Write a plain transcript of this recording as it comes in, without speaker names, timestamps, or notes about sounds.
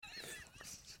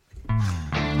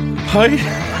Hi.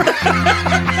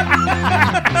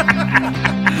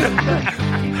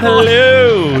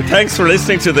 Hello. Thanks for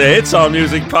listening to the It's All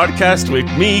Music podcast with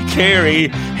me, Carey,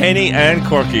 Henny and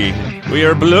Corky. We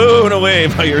are blown away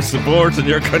by your support and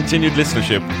your continued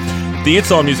listenership. The It's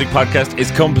All Music podcast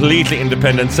is completely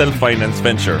independent, self-financed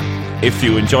venture. If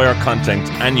you enjoy our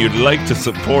content and you'd like to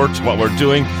support what we're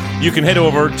doing, you can head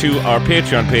over to our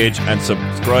Patreon page and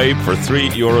subscribe for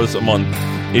 €3 a month.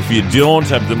 If you don't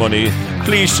have the money,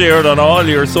 please share it on all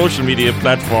your social media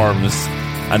platforms,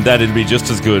 and that'll be just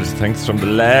as good. Thanks from the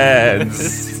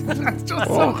lads. That's just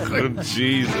Oh, good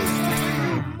Jesus.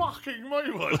 mocking my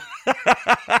one.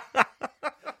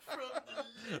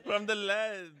 From the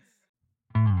lads.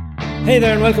 Hey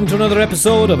there and welcome to another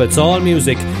episode of It's All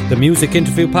Music, the music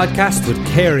interview podcast with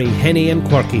Carey, Henny and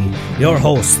Quirky. Your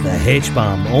hosts, the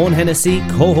H-Bomb, Owen Hennessy,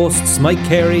 co-hosts Mike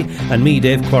Carey and me,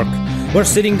 Dave Quirk. We're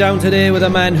sitting down today with a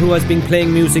man who has been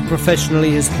playing music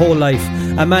professionally his whole life,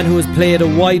 a man who has played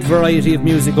a wide variety of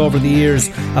music over the years,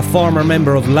 a former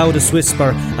member of Loudest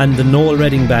Whisper and the Noel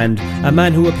Redding Band, a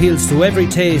man who appeals to every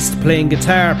taste, playing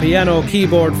guitar, piano,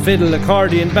 keyboard, fiddle,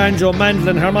 accordion, banjo,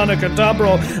 mandolin, harmonica,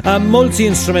 dobro, a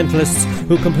multi-instrumentalist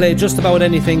who can play just about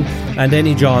anything and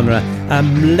any genre, a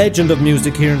legend of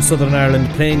music here in Southern Ireland,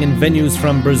 playing in venues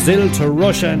from Brazil to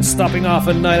Russia and stopping off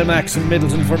in Niall Max in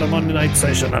Middleton for the Monday night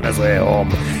session on his way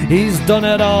home. He's done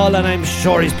it all and I'm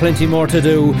sure he's plenty more to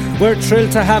do. We're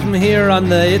thrilled to have him here on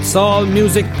the It's All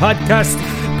Music podcast.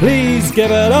 Please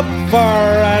give it up for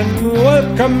and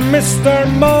welcome Mr.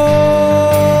 Mo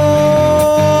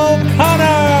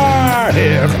O'Connor.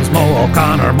 Here comes Mo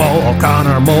O'Connor, Mo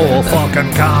O'Connor, Mo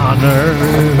fucking Connor.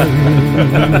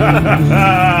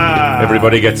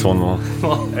 Everybody gets one more.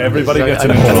 Everybody gets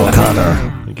Mo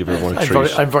O'Connor. You give everyone a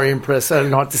treat. I'm very impressed. I don't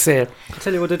know what to say. I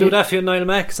tell you what, they do that for you, Niall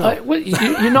Max. Well,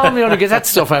 you normally only get that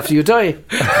stuff after you die.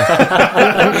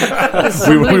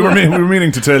 We were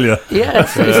meaning to tell you. Yeah,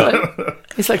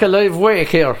 it's like a live wake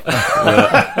here.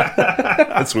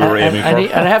 That's what we're aiming for. And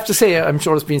I have to say, I'm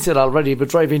sure it's been said already, but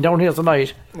driving down here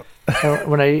tonight,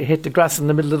 when I hit the grass in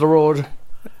the middle of the road,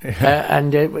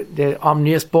 and the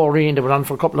ominous boring, they went on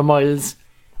for a couple of miles,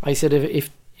 I said, if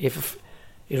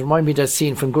it reminded me of that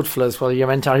scene from Goodfellas where your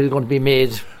mentor is going to be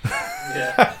made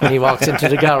when he walks into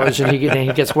the garage and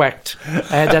he gets whacked.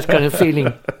 I had that kind of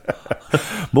feeling.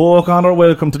 Mo O'Connor,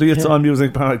 welcome to the It's All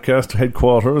Music podcast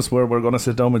headquarters, where we're going to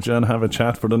sit down with you and have a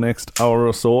chat for the next hour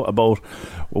or so about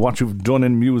what you've done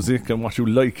in music and what you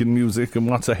like in music and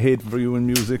what's ahead for you in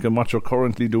music and what you're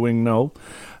currently doing now.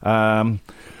 I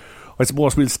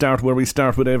suppose we'll start where we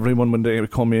start with everyone when they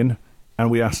come in,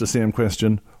 and we ask the same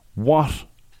question: what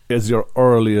is your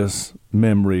earliest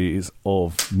memories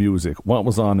of music? What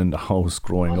was on in the house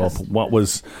growing up?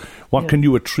 What can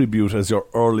you attribute as your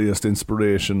earliest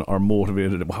inspiration or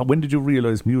motivated? When did you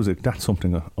realise music? That's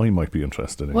something that I might be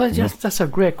interested in. Well, yes, that's a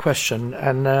great question,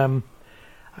 and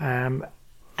I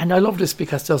love this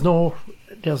because there's no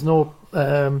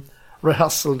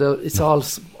rehearsal. It's all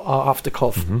off the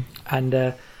cuff, and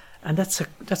that's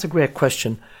a great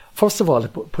question. First of all, to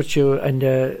put you in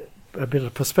a bit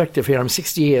of perspective here, I'm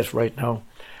 68 right now,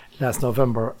 last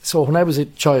November. So when I was a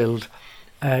child,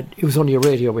 it was only a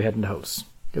radio we had in the house.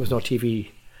 There was no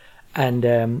TV. And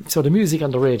so the music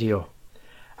on the radio.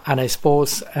 And I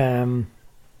suppose I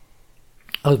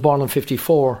was born in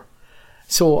 54.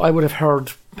 So I would have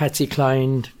heard Patsy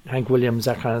Cline, Hank Williams,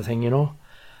 that kind of thing, you know.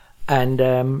 And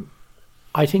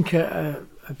I think a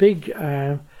big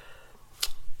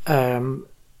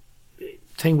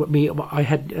thing with me, I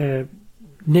had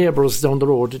neighbours down the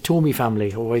road, the Toomey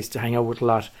family, who I used to hang out with a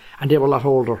lot, and they were a lot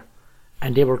older,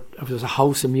 and it was a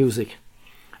house of music,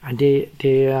 and they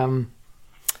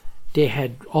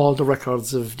had all the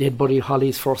records of, they had Buddy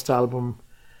Holly's first album,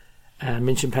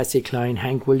 mentioned Patsy Cline,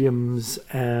 Hank Williams,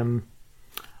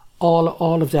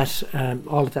 all of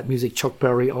that music, Chuck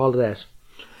Berry, all of that.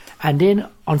 And then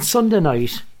on Sunday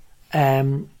night,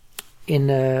 in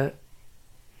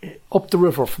up the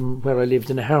river from where I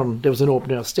lived in Ahern, there was an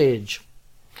open air stage,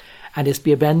 and there'd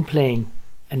be a band playing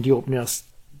in the open air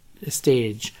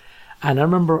stage. And I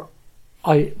remember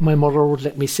my mother would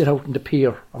let me sit out in the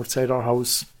pier outside our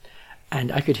house,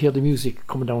 and I could hear the music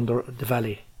coming down the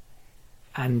valley,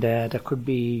 and there could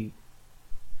be,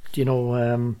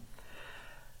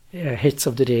 hits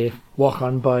of the day, Walk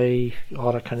On By,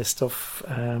 all that kind of stuff,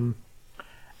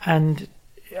 and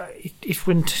it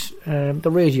went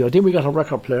the radio. Then we got a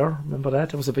record player. Remember that?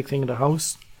 That was a big thing in the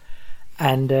house,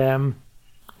 and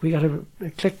we got an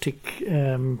eclectic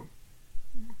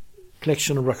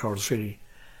collection of records. Really,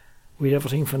 we had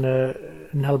everything from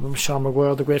an album of Sean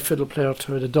Maguire, the great fiddle player,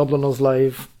 to the Dubliners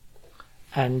Live,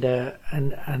 and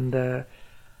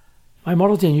my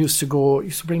mother then used to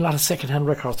bring a lot of second-hand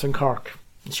records in Cork.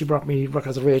 And she brought me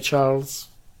records of Ray Charles.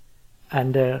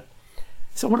 And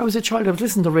so when I was a child, I was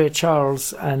listening to Ray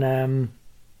Charles and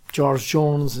George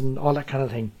Jones and all that kind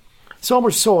of thing. So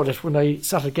much so that when I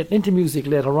started getting into music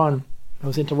later on, I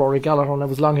was into Rory Gallagher and I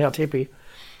was long-haired hippie.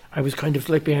 I was kind of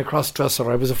like being a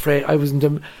cross-dresser. I was afraid. I was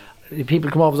into...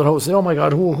 People come over to the house and say, "Oh my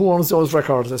God, who owns those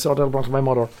records?" I said, "They'll belong to my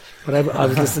mother." But I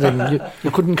was listening.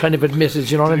 You couldn't kind of admit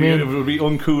it. You know what I mean? It would be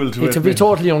uncool to it would be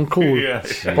totally uncool.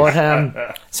 Yeah.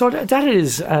 But so that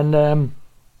is, and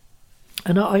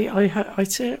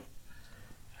I'd say,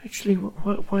 actually,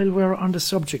 while we're on the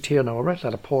subject here now, I read a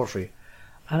lot of poetry,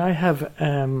 and I have,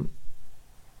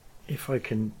 if I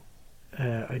can,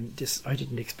 I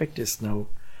didn't expect this now.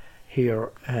 Here.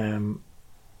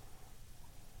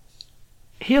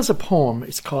 Here's a poem.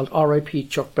 It's called R.I.P.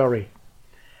 Chuck Berry.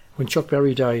 When Chuck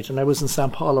Berry died, and I was in Sao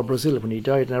Paulo, Brazil, when he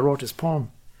died, and I wrote this poem.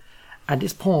 And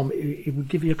this poem, it would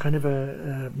give you a kind of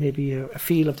maybe a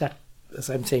feel of that, as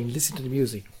I'm saying, listen to the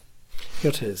music.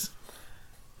 Here it is.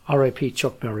 R.I.P.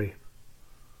 Chuck Berry.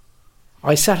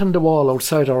 I sat on the wall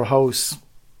outside our house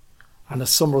on a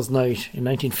summer's night in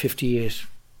 1958.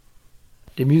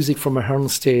 The music from a Hearn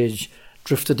stage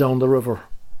drifted down the river.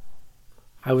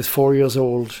 I was 4 years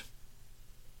old,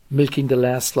 milking the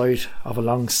last light of a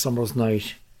long summer's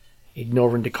night,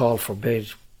 ignoring the call for bed.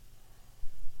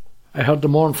 I heard the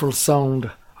mournful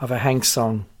sound of a Hank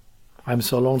song, "I'm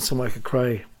so lonesome I could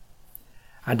cry,"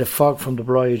 and the fog from the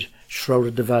bride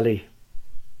shrouded the valley.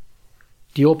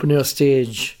 The open-air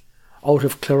stage, out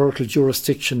of clerical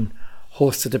jurisdiction,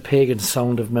 hosted the pagan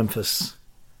sound of Memphis.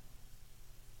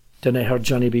 Then I heard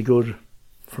Johnny B. Good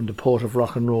from the port of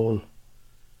rock and roll.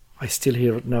 I still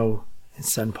hear it now in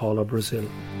Sao Paulo, Brazil.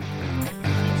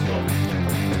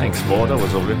 Thanks, Mo. That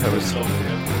was lovely. I was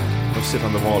sitting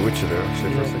on the wall with you there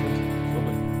actually for a second.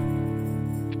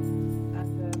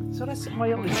 And, so that's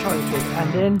my early childhood.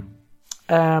 And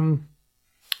then,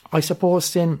 I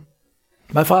suppose then,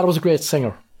 my father was a great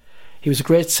singer. He was a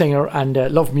great singer and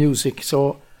loved music.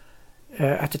 So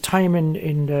at the time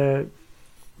in the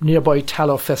nearby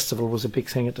Tallow Festival was a big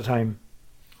thing at the time.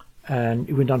 And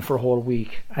it went on for a whole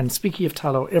week. And speaking of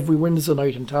Tallow, every Wednesday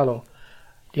night in Tallow,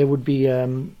 there would be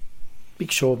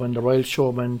big showman, the Royal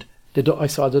Showman. I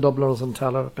saw the Dubliners in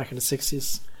Tallow back in the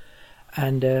 60s.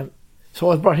 And so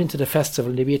I was brought into the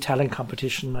festival, and there'd be a talent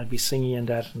competition. I'd be singing and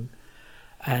that.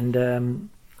 And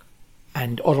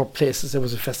other places. There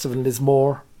was a festival in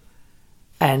Lismore.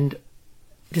 And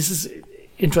this is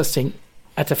interesting.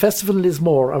 At the festival in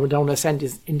Lismore, I went down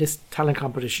in this talent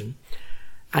competition.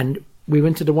 And we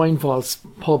went to the Wine Vaults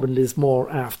pub in Lismore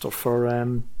after for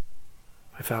my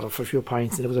father for a few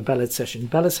pints, and there was a ballad session.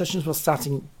 Ballad sessions were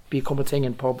starting to become a thing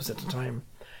in pubs at the time.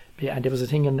 And there was a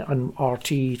thing on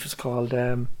RT, it was called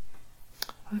Ballad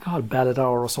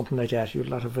Hour or something like that. You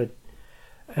had a lot of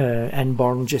Anne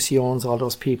Byrne, Jesse Owens, all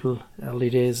those people, early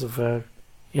days of Emmett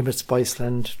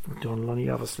Spiceland, Donald Lunny,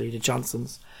 obviously, the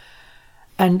Johnsons.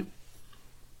 And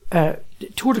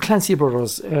two of the Clancy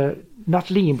brothers, not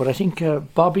Liam, but I think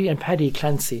Bobby and Paddy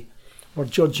Clancy were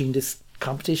judging this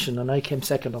competition, and I came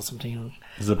second or something. It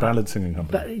was a ballad singing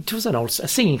competition. It was a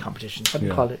singing competition, I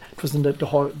wouldn't call it. It was in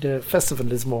the festival in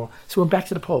Lismore. So we went back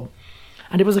to the pub,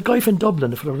 and there was a guy from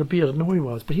Dublin, if I had a beard, I don't know who he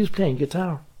was, but he was playing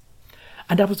guitar.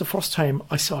 And that was the first time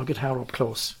I saw a guitar up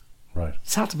close. Right.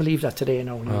 It's hard to believe that today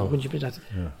now when you that.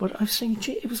 Yeah. But I was saying,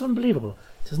 gee, it was unbelievable.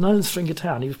 There's an 9-string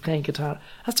guitar, and he was playing guitar.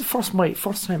 That's my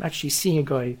first time actually seeing a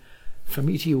guy from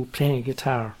ETU playing a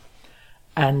guitar,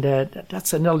 and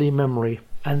that's an early memory.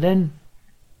 And then,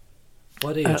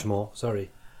 what age, Mo? Sorry,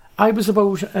 I was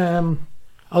about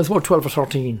 12 or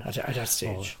 13 at that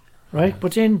stage, right?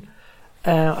 But then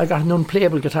I got an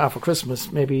unplayable guitar for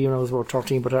Christmas. Maybe I was about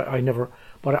 13, but I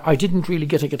didn't really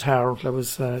get a guitar until I was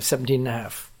 17 and a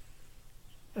half.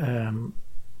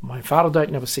 My father died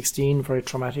when I was 16, very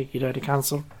traumatic. He died of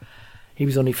cancer. He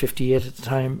was only 58 at the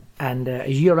time. And a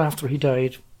year after he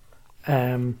died,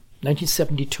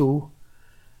 1972,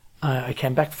 I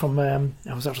came back from, I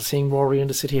was after seeing Rory in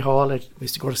the City Hall. I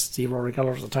used to go to see Rory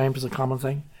Gallagher at the time. It was a common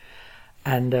thing.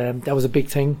 And that was a big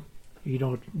thing.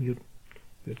 You'd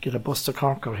get a bus to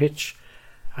Cork or hitch.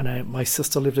 And my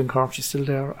sister lived in Cork, she's still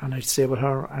there. And I'd stay with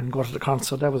her and go to the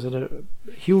concert. That was a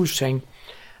huge thing.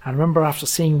 I remember after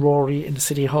seeing Rory in the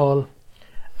City Hall,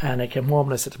 and I came home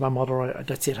and I said to my mother,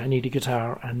 that's it, I need a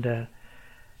guitar. And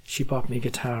she bought me a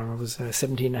guitar. I was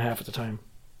 17 and a half at the time.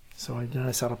 So then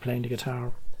I started playing the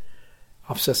guitar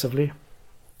obsessively,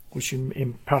 which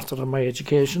imparted on my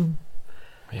education,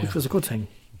 which was a good thing.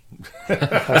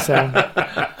 Because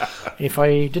if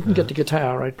I didn't get the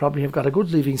guitar, I'd probably have got a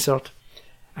good leaving cert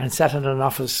and sat in an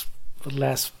office for the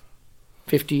last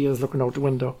 50 years looking out the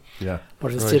window. Yeah.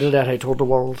 But instead of that, I toured the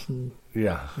world, and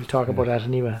Yeah. we'll talk about that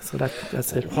anyway. So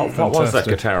that's it. What was that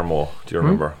Fantastic. guitar, Mo? Do you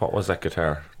remember? What was that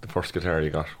guitar? The first guitar you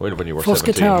got when you were First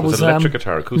 17? guitar was was it electric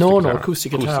guitar, acoustic no, guitar?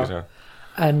 acoustic guitar.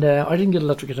 And I didn't get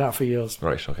electric guitar for years.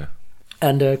 Right, okay.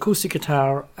 And acoustic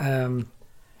guitar,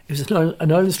 it was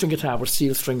an island string guitar with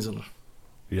steel strings in it.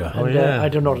 Yeah. And, yeah. I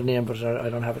don't know the name, but I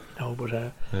don't have it now. But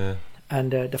Yeah.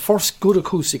 and the first good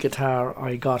acoustic guitar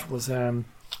I got was a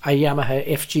Yamaha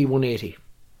FG 180,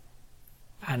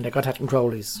 and I got that in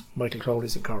Crowley's, Michael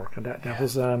Crowley's in Cork, and that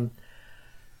was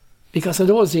because in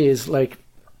those days, like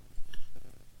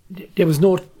there was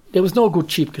no good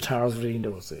cheap guitars really in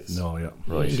those days. No, yeah.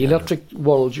 Right. In the electric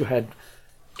world, you had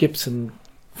Gibson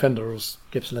Fenders,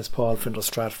 Gibson Les Paul, Fender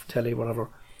Strat, Telly, whatever.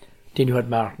 Then you had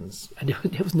Martins, and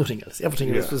there was nothing else.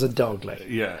 Everything else was a dog, like.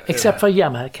 Yeah. Except for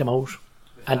Yamaha came out,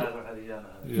 and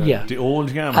yeah. The old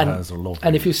Yamahas are lovely.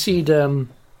 and if you see the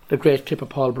great clip of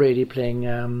Paul Brady playing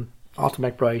Arthur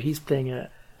McBride, he's playing a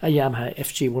Yamaha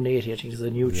FG 180, I think is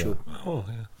on YouTube. Oh,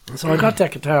 yeah. So I got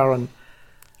that guitar, and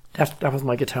that was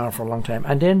my guitar for a long time.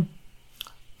 And then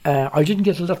I didn't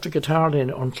get electric guitar then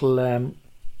until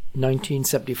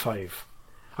 1975.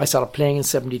 I started playing in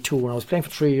 72, and I was playing for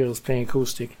 3 years, playing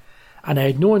acoustic, and I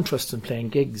had no interest in playing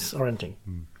gigs or anything.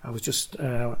 I was just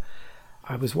I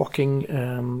was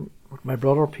working with my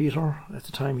brother Peter at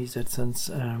the time. He's dead since,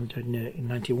 died in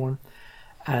 91,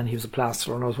 and he was a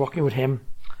plasterer, and I was working with him.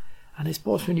 And I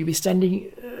suppose when you'd be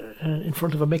standing in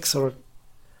front of a mixer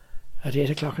at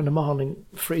 8 o'clock in the morning,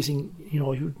 freezing,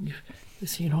 you'll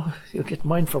get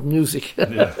mindful music.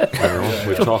 Yeah.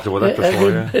 We've talked about that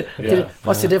before, yeah.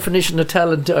 What's the definition of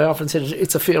talent? I often say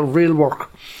it's a fair real work.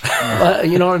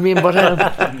 You know what I mean? But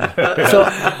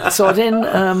so then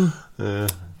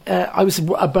I was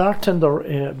a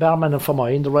bartender, barman in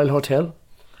Fermoy in the Royal Hotel,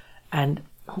 and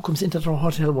who comes into the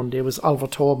hotel one day was Oliver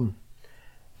Tobin.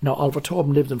 Now Oliver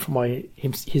Tobin lived in Fermoy.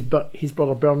 His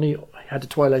brother Bernie had the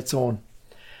Twilight Zone.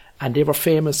 And they were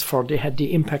famous for, they had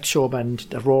the Impact show band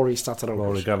that Rory started out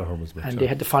Rory with. Gallagher was with. And they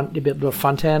had the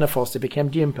Fontana first, they became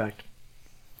the Impact.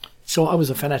 So I was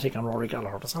a fanatic on Rory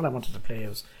Gallagher. That's all I wanted to play,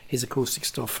 was his acoustic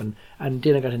stuff. And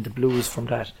then I got into blues from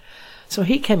that. So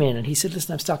he came in and he said,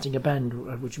 listen, I'm starting a band.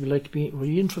 Were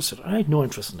you interested? I had no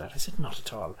interest in that. I said, not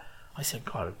at all. I said,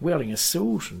 God, wearing a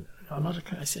suit. And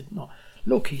I said, no.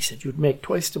 Look, he said, you'd make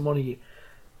twice the money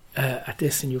at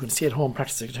this and you can stay at home,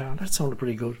 practice the guitar. And that sounded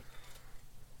pretty good.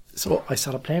 So I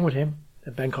started playing with him,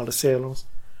 a band called the Sailors,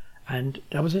 and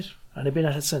that was it. And I've been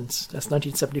at it since. That's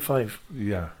 1975.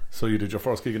 Yeah. So you did your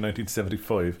first gig in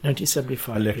 1975.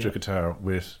 1975. Electric guitar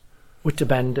with the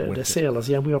band, the Sailors.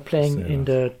 Yeah, we were playing in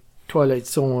the Twilight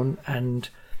Zone, and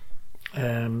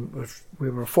we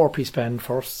were a 4-piece band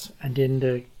first, and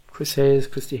then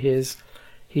Christy Hayes,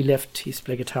 he left. He used to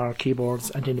play guitar, keyboards,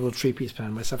 and then there was a 3-piece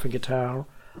band, myself on guitar,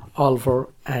 Oliver,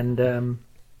 and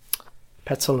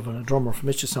Pat Sullivan, a drummer from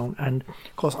Mitchelstown. And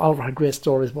of course Oliver had great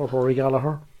stories about Rory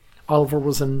Gallagher. Oliver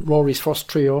was in Rory's first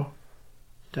trio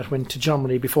that went to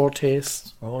Germany before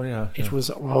Taste. Oh yeah. It was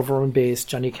Oliver on bass,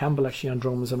 Johnny Campbell actually on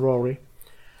drums, and Rory.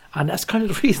 And that's kind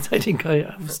of the reason I think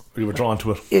I was... You were drawn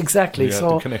to it. Exactly. Yeah, so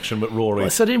the connection with Rory.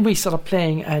 So then we started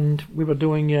playing, and we were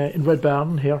doing in Red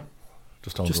Barn here.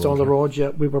 Just down the road, yeah.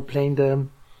 We were playing the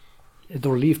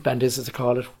relief band, as they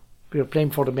call it. We were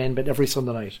playing for the main band every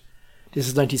Sunday night. This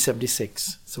is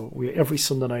 1976, so every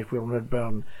Sunday night we were in Red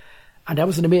Barn. And that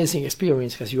was an amazing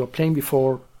experience, because you were playing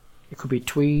before, it could be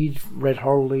Tweed, Red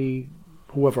Hurley,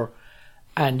 whoever,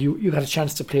 and you got a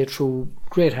chance to play through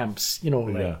great amps,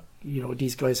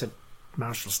 these guys had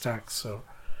Marshall stacks, so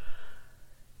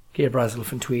Gabe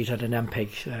Brazelf and Tweed had an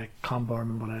Ampeg combo, I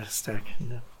remember that stack.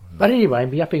 But anyway,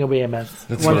 I'm yapping away, man.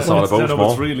 That's what it's all about,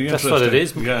 Mo. It's really That's interesting. what it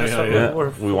is. Yeah.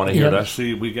 We want to hear that.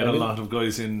 See, we get a lot of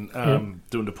guys in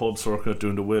doing the pub circuit,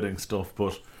 doing the wedding stuff,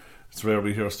 but it's rare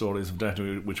we hear stories of that,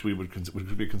 which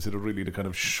would be considered really the kind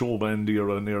of show band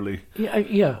era nearly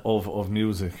of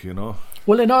music,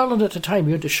 Well, in Ireland at the time,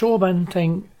 you had the show band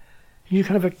thing, you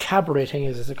kind of a cabaret thing,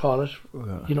 as they call it,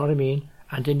 you know what I mean?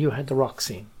 And then you had the rock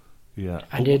scene. Yeah,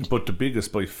 And but the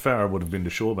biggest by far would have been the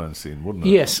show band scene, wouldn't it?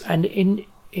 Yes, and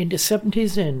in the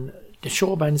 70s then, the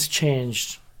show bands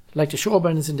changed. Like the show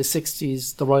bands in the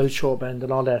 60s, the Royal Show Band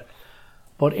and all that.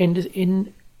 But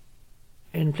in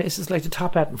places like the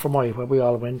Top Hat in Fermoy, where we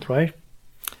all went, right?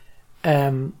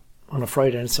 On a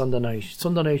Friday and Sunday night.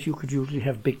 Sunday night you could usually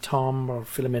have Big Tom or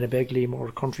Philomena Begley, more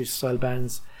country style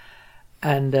bands.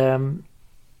 And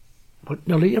but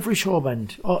nearly every show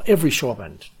band,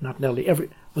 not nearly every,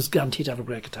 was guaranteed to have a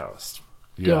great guitarist.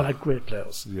 They all had great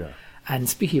players. Yeah. And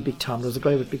speaking of Big Tom, there was a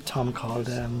guy with Big Tom called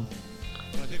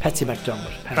Patsy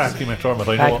McDermott. Patsy McDermott,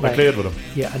 I know. I played with him.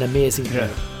 Yeah, an amazing player.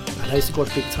 Yeah. And I used to go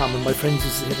to Big Tom, and my friends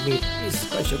used to say to me,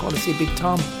 "Guys, you're going to see Big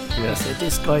Tom." I said,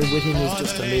 "This guy with him is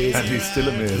just amazing." And he's still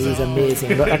amazing. He's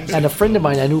amazing. And a friend of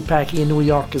mine, I knew Packy in New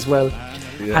York as well.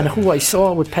 Yeah. And who I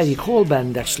saw with Paddy Cole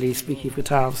band, actually, speaking of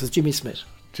guitars, was Jimmy Smith.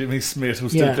 Jimmy Smith,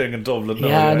 who's still playing in Dublin now.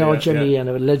 Yeah, I know Jimmy, and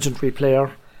a legendary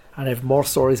player. And I have more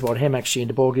stories about him, actually, in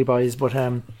the Bogey Boys. But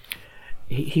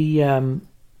he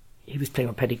was playing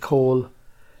with Paddy Cole.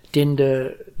 Then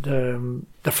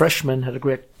the freshman had a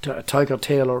great Tiger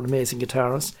Taylor, an amazing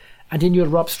guitarist. And then you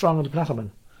had Rob Strong and the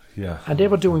Platinum. Yeah. And they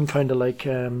were doing kind of like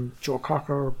Joe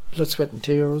Cocker, Blood, Sweat and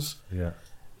Tears. Yeah.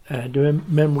 Doing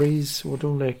Memories. Were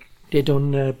doing like, they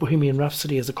done Bohemian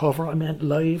Rhapsody as a cover. I meant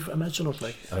live. Imagine it,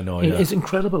 like. I know, It's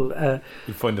incredible.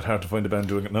 You find it hard to find a band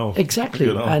doing it now. Exactly.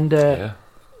 You know? And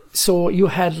so you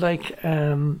had like,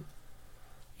 in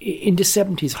the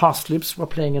 70s, Hostlips were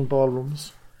playing in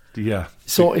ballrooms. Yeah.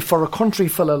 So if for a country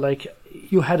fella, like,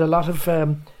 you had a lot of,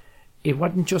 it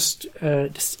wasn't just,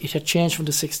 it had changed from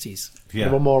the 60s. Yeah.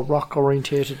 They were more rock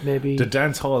orientated, maybe. The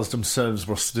dance halls themselves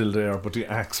were still there, but the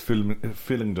acts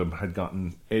filling them had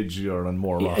gotten edgier and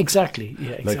more rock. Exactly.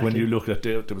 Yeah, exactly. Like when you look at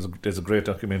there's a great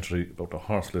documentary about the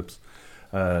Hostlips,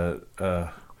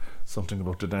 something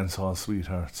about the dance hall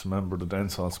sweethearts. Remember the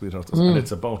dance hall sweethearts? And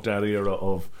it's about that era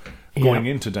of going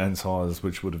into dance halls,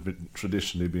 which would have been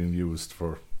traditionally been used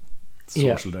for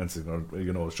social dancing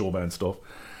or show band stuff,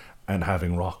 and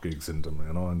having rock gigs in them,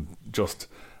 and just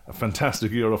a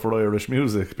fantastic era for Irish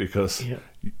music, because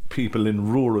people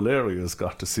in rural areas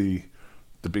got to see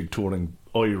the big touring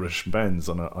Irish bands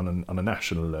on a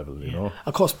national level, you know.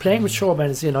 Of course, playing with show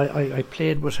bands, I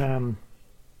played with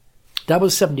that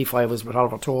was 75, was with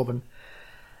Oliver Tobin,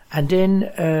 and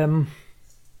then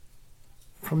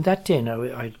from that day now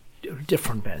I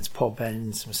different bands, pub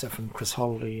bands, myself and Chris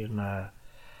Hawley and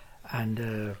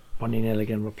Bonnie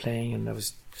Nelligan were playing, and I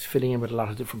was filling in with a lot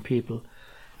of different people.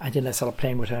 And then I started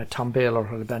playing with Tom Baylor,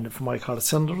 who had a band from I called the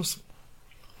Cinders,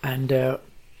 and that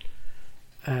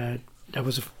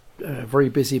was a very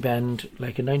busy band.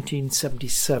 Like in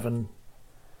 1977,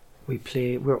 we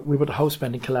were the house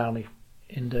band in Killarney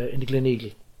in the Glen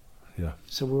Eagle. Yeah.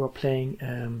 So we were playing.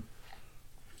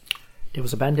 There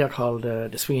was a band there called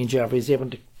the Swinging Jarvis. They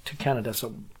went to Canada.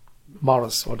 So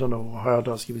Morris, I don't know how it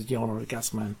does. He was the owner of the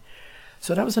Gas Man.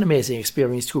 So that was an amazing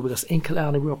experience too, because in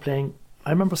Killarney we were playing. I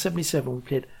remember 77, we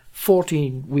played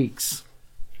 14 weeks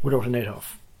without a night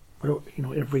off. Without,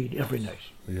 every night.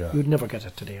 Yeah. You'd never get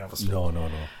it today, obviously. No.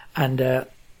 And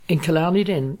in Killarney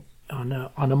then, on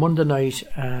a Monday night,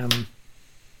 you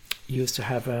used to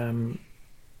have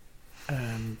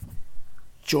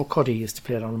Joe Cuddy used to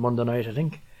play it on a Monday night, I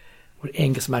think, with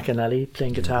Angus McAnally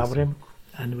playing guitar with him.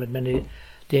 And with many,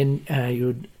 then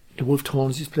the Wolf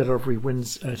Tones used to play there every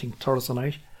Wednesday, I think Thursday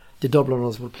night. The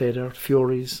Dubliners would play there, the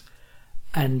Furies.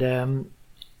 And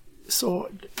so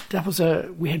that was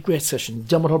we had great sessions.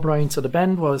 Dermot O'Brien, so the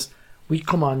band was, we'd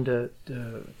come on the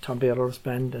Tom Baylor's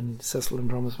band and Cecil and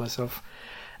drums, myself,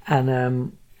 and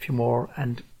a few more,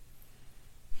 and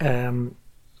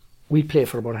we'd play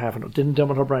for about half an hour. Then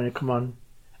Dermot O'Brien would come on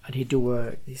and he'd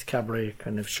do these cabaret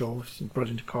kind of shows, brought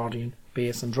into accordion,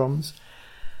 bass and drums.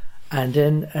 And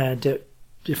then the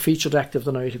featured act of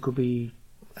the night, it could be,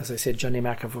 as I said, Johnny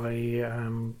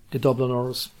McAvoy, the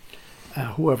Dubliners,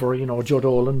 whoever, Joe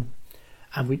Dolan,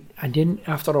 and then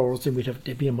after hours, then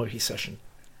there'd be a mighty session,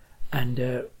 and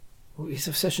we'd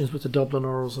have sessions with the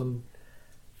Dubliners and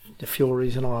the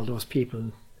Furies and all those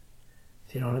people.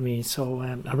 You know what I mean? So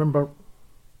I remember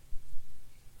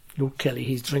Luke Kelly,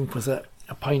 his drink was a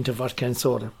pint of vodka and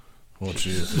soda. Oh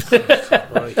Jesus!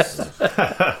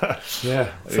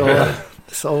 Yeah.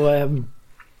 So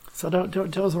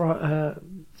those were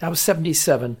that was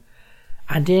 77.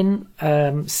 And then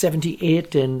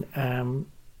 78, then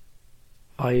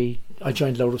I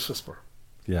joined Loudest Whisper.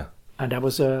 Yeah. And that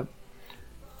was in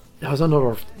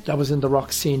the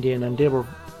rock scene then, and they were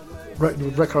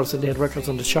records, and they had records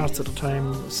on the charts at the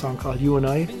time, a song called You and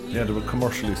I. Yeah, they were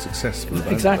commercially successful.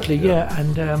 Exactly, yeah.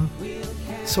 And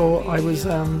so I was,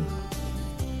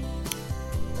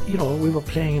 we were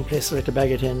playing in places like the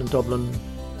Bagot Inn in Dublin,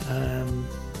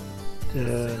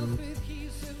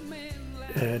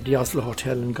 the Oslo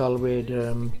Hotel in Galway,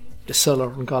 the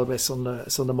Cellar in Galway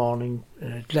Sunday morning,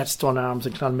 Gladstone Arms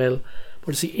in Clonmel. But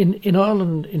you see, in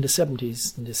Ireland in the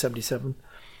 70s, in the 77,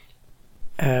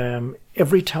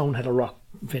 every town had a rock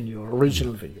venue, or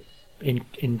original venue.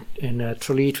 In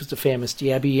Tralee, it was the famous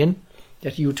The Abbey Inn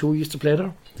that U2 used to play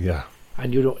there. Yeah.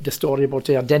 And the story about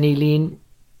Denny Lean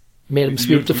made him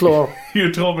sweep the floor.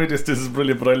 You told me this is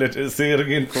brilliant, but I'll let you say it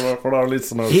again for our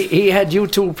listeners. He had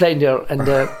U2 playing there, and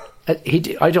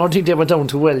I don't think they went down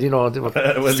too well, They were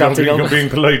Well, starting you're out. being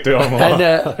polite there, Mark.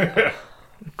 And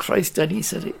Christ, and he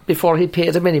said before he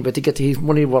paid him anyway to get his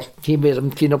money worth, he made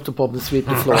him clean up the pub and sweep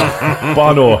the floor.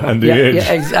 Bono and the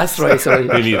Edge. That's right. So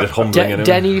They needed humbling anyway.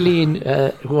 Danny Lean,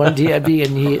 who on DLB,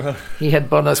 and he had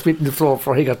Bono sweeping the floor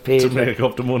before he got paid. To make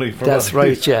up the money for That's that.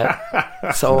 right,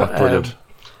 yeah. So That's brilliant.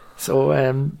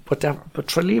 But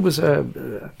Tralee was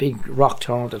a big rock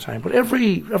town at the time. But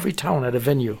every town had a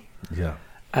venue. Yeah.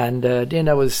 And then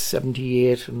I was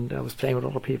 78 and I was playing with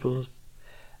other people.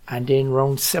 And then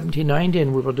around 79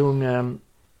 then we were doing,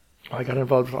 I got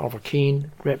involved with Oliver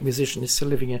Keane, great musician, he's still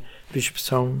living in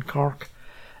Bishopstown, Cork.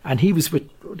 And he was with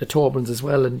the Tobins as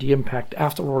well, and the Impact.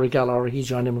 After Rory Gallagher, he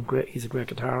joined him, he's a great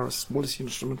guitarist,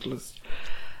 multi-instrumentalist.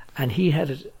 And he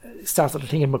had started a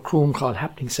thing in Macroom called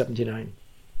Happening 79.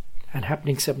 And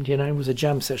Happening 79 was a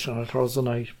jam session on a Thursday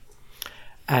night.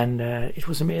 And it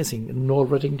was amazing. And Noel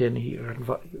Redding then,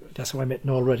 that's how I met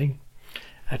Noel Redding,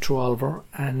 through Oliver.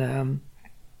 And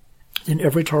then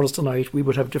every Thursday night we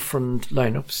would have different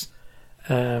lineups.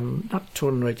 Not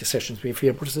touring like the sessions we have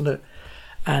here, but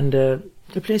and the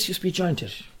place used to be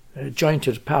jointed,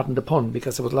 pardon the pun,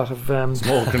 because there was a lot of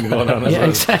Smoking going on as yeah, well.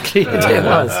 exactly, it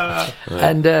was.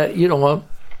 And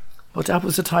but that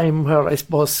was a time where I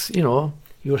suppose you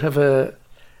would have a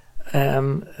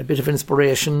bit of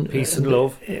inspiration, Peace and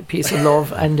love,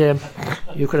 and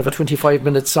you could have a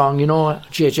 25-minute song,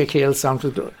 JJ Cale song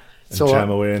to And jam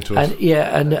away into it.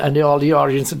 And all the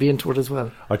audience would be into it as well.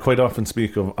 I quite often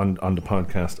speak on the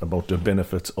podcast about the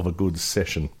benefits of a good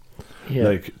session. Yeah.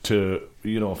 Like for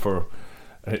not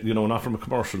from a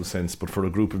commercial sense, but for a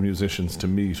group of musicians to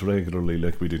meet regularly,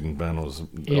 like we did in Banos,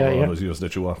 all those years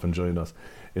that you often join us.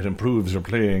 It improves your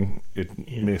playing.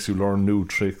 It makes you learn new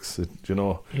tricks. It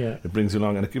brings you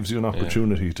along, and it gives you an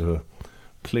opportunity to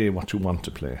play what you want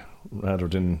to play, rather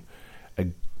than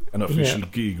an official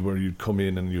gig where you'd come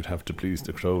in and you'd have to please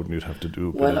the crowd and you'd have to do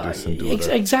a bit of this and do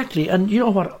that. Exactly. And you know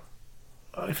what?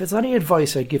 If there's any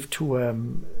advice I give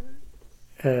to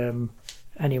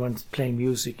anyone playing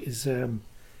music is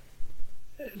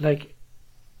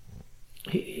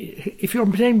if you're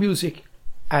playing music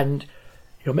and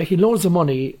you're making loads of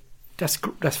money, that's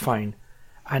fine.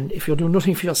 And if you're doing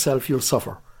nothing for yourself, you'll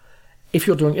suffer. If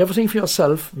you're doing everything for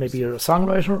yourself, maybe you're a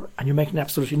songwriter and you're making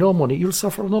absolutely no money, you'll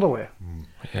suffer another way.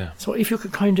 Yeah. So if you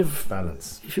could kind of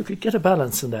balance, if you could get a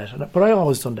balance in that, but I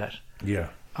always done that. Yeah.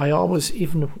 I always,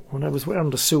 even when I was wearing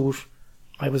the suit,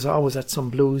 I was always at some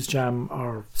blues jam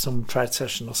or some trad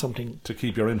session or something to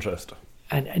keep your interest.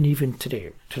 And even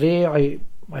today I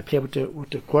play with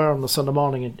the choir on the Sunday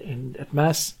morning at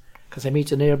Mass because I meet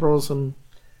the neighbours and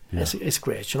it's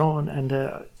great,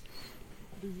 and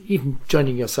even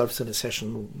joining yourselves in a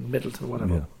session, Middleton,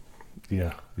 whatever.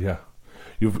 Yeah.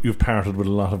 You've parted with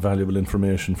a lot of valuable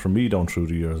information from me down through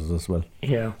the years as well.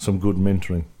 Yeah. Some good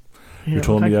mentoring. Yeah, you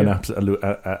told me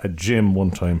a gym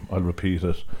one time, I'll repeat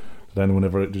it. Then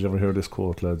did you ever hear this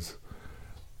quote, lads?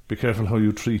 Be careful how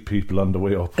you treat people on the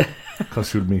way up,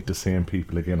 because you'll meet the same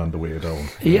people again on the way down.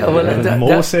 Yeah, well,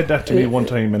 Mo said that to me one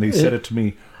time, and he said it to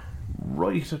me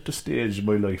right at the stage of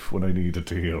my life when I needed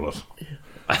to hear it.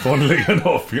 Funnily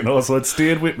enough, so it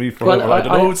stayed with me forever. I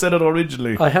don't know who said it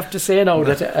originally. I have to say now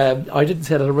that I didn't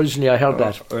say it originally. I heard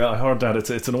that. I heard that.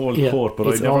 It's an old quote, but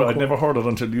I'd never heard it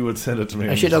until you had said it to me.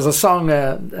 Actually, there's a song.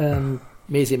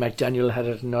 Maisie McDaniel had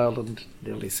it in Ireland in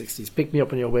the early 60s. Pick Me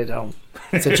Up on Your Way Down.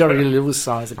 It's a Jerry Lewis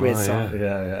song. It's a great song.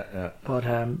 Yeah. But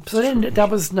so then that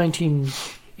was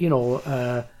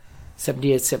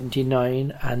 78,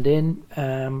 79, and then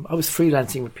I was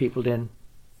freelancing with people then.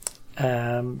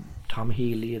 Tom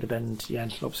Healy at the band, the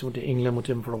Antelopes. I went to England with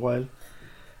him for a while.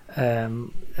 I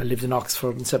lived in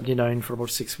Oxford in 79 for about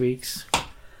 6 weeks.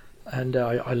 And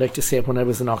I like to say when I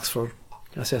was in Oxford,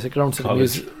 I was going to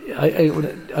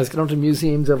I was going to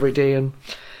museums every day and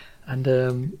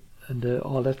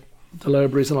all that, the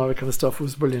libraries and all that kind of stuff.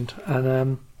 Was brilliant.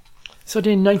 And so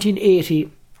then in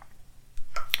 1980,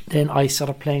 then I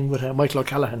started playing with Michael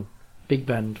O'Callaghan, big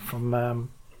band from.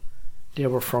 They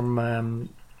were from.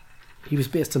 He was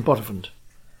based in Buttevant,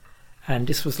 and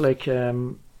this was like a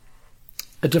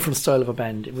different style of a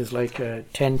band. It was like a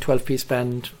 10, 12-piece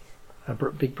band, a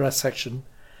big brass section,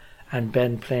 and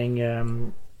Ben playing.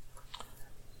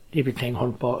 They'd be playing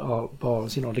hunt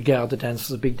balls, the Garda dance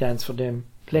was a big dance for them.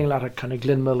 Playing a lot of kind of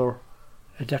Glenn Miller,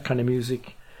 that kind of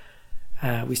music.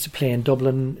 We used to play in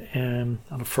Dublin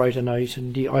on a Friday night,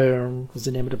 and the Iron was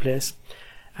the name of the place,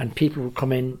 and people would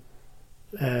come in,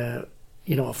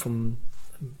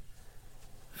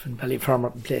 from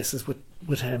Ballyfermot and places with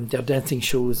their dancing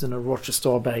shoes and a Rochester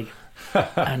store bag,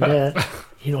 and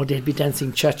you know, they'd be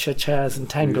dancing cha-cha-chas and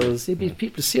tangos. They'd be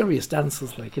people, serious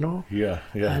dancers, like, you know. Yeah.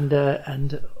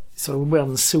 And so we were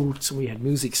wearing suits, and we had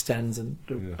music stands and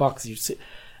boxes. You'd sit,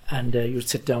 and you'd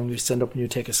sit down, you'd stand up, and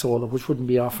you'd take a solo, which wouldn't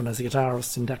be often as a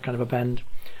guitarist in that kind of a band.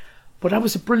 But that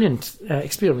was a brilliant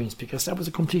experience, because that was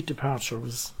a complete departure. It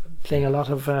was playing a lot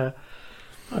of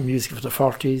music of the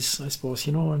 40s, I suppose,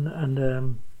 you know,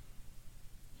 and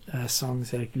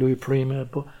songs like Louis Prima,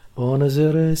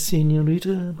 Buonasera,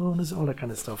 Signorita, Buonasera, all that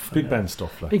kind of stuff. Big band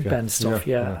stuff. Big band stuff,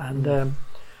 yeah. And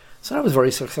so that was a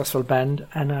very successful band,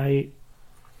 and I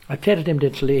played at them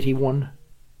until 81,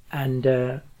 and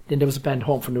then there was a band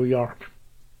home from New York.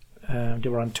 They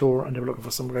were on tour, and they were looking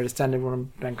for somebody to stand in with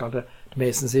them, a band called the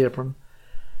Mason's Apron.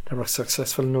 They were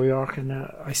successful in New York, and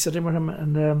I sat in with him,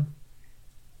 and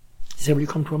he said, "Will you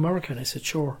come to America?" And I said,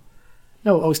 "Sure."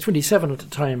 No, I was 27 at the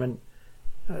time, and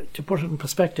to put it in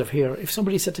perspective here, if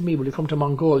somebody said to me, "Will you come to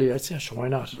Mongolia?" I'd say, "Sure, why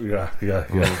not?" Yeah.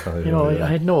 You know, I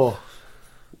had no...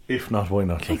 If not, why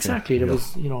not? Exactly, there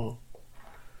was, you know...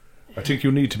 I think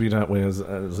you need to be that way as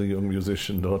a young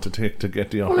musician, though, to get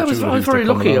the Well, opportunity. I was very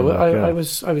lucky. I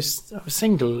was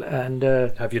single, and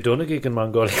Have you done a gig in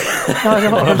Mongolia?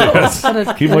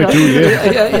 no. He might do,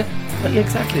 yeah,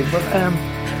 exactly. But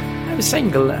I was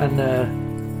single, and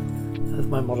as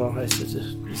my mother, I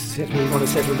said, "We want to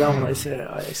settle down." I said,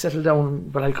 "I settle down,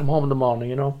 but I come home in the morning,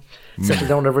 you know, settle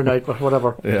down every night, but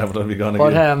whatever." Yeah, but I'll be gone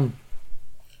But again.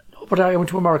 but I went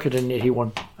to America in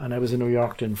 81, and I was in New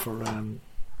York then for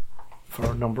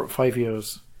 5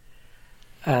 years,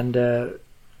 and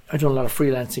I done a lot of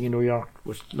freelancing in New York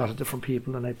with a lot of different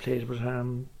people, and I played with a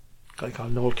guy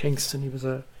called Noel Kingston. He was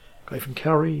a guy from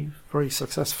Kerry, very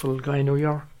successful guy in New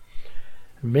York,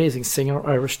 amazing singer,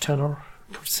 Irish tenor,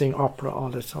 could sing opera, all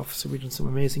that stuff. So we done some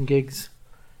amazing gigs,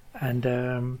 and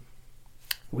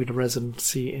we had a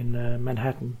residency in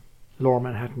Manhattan, Lower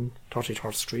Manhattan,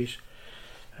 33rd Street,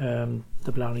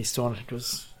 the Blarney Stone, I think it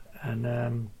was,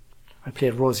 and I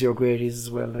played Rosie O'Grady's as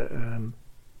well,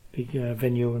 big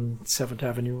venue in 7th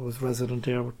Avenue. I was resident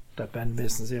there with that band,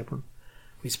 Mason's Apron.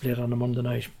 We used to play it on a Monday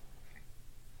night.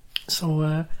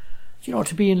 So, you know,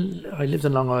 I lived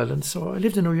in Long Island, so I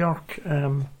lived in New York,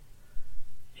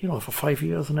 you know, for 5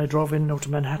 years, and I drove in out to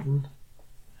Manhattan.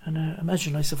 And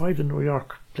imagine I survived in New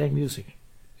York playing music.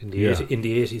 In the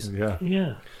 80s. Yeah.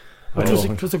 Yeah. But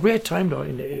it was a great time, though.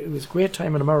 It was a great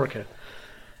time in America,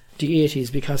 the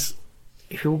 80s, because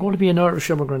if you were going to be an Irish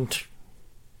immigrant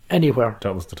anywhere,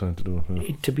 That was the time to do it.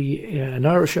 Yeah. to be an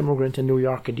Irish immigrant in New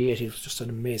York in the 80s was just an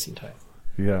amazing time.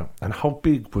 Yeah. And how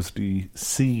big was the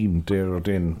scene there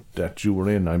then that you were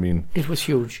in? I mean, It was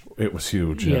huge. it was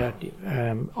huge. Yeah.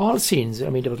 All scenes. I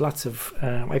mean, there was lots of...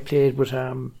 I played with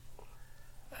a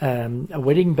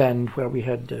wedding band where we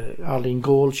had Arlene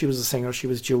Gold. She was a singer. She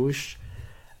was Jewish.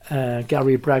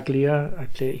 Gary Braglia.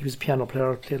 He was a piano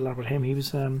player. I played a lot with him. He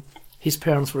was... his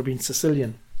parents were being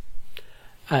Sicilian.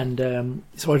 And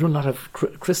so I done a lot of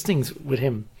christenings with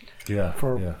him. Yeah.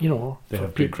 You know, They for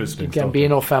have big people, christenings, the don't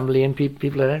Gambino family and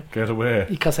people like that. Get away.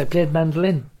 Because I played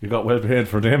mandolin. You got well paid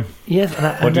for them. Yes.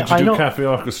 Or did you do know, cafe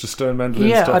orchestra style mandolin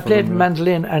yeah, stuff? I for played them?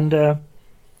 mandolin, and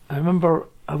I remember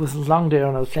I was in Longdale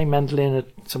and I was playing mandolin at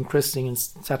some christening in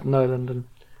Staten Island, and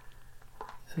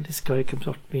so this guy comes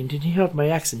up to me and did he hear my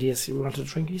accent? Yes, he wanted a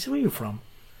drink. He said, "Where are you from?"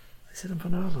 I said, "I'm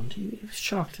from Ireland." He was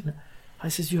shocked, and I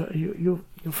said, "You're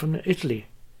from Italy?"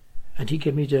 And he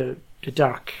gave me the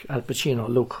dark Al Pacino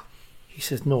look. He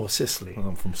says, "No, Sicily."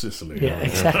 I'm from Sicily. Yeah,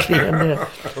 exactly. And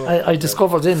I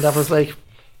discovered then that was like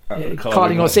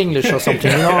calling us English or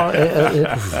something, you know.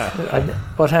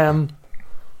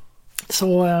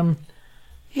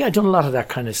 Yeah, I'd done a lot of that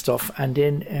kind of stuff. And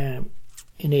then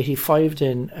in 85,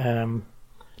 then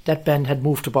that band had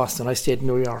moved to Boston. I stayed in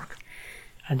New York.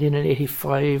 And then in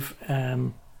 85,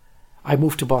 I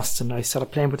moved to Boston. I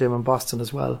started playing with them in Boston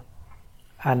as well.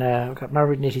 And I got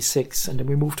married in 86, and then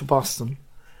we moved to Boston.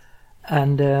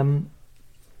 And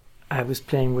I was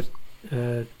playing with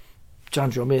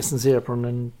John Joe Mason's Apron,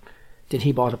 and then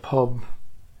he bought a pub,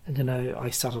 and then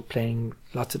I started playing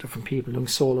lots of different people, doing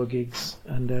solo gigs,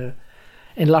 and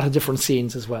in a lot of different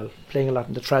scenes as well, playing a lot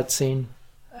in the trad scene,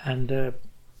 and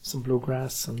some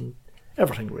bluegrass, and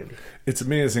everything really. It's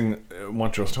amazing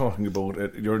what you're talking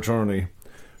about, your journey.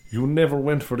 You never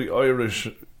went for the Irish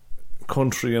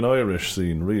country and Irish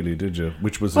scene, really, did you?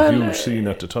 Which was a huge scene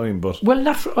at the time, but... Well,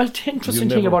 the interesting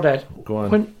thing about that, go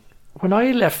on. When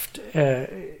I left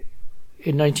in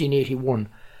 1981,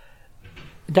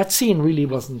 that scene really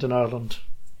wasn't in Ireland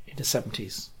in the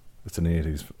 70s. It's an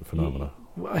 80s phenomenon.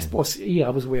 I suppose, yeah, I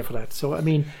was aware for that. So, I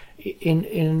mean,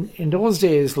 in those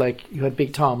days, like, you had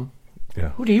Big Tom, Yeah.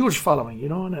 who had a huge following, you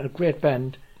know, and a great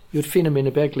band. You had Fianna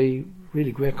Mina Begley,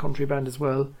 really great country band as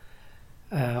well.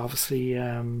 Obviously,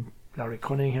 Larry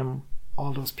Cunningham,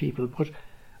 all those people. But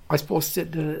I suppose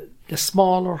the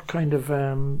smaller kind of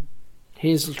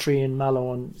Hazeltree and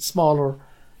Mallow and smaller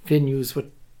venues,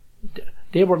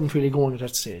 they weren't really going at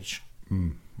that stage.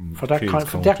 For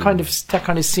that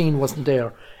kind of scene wasn't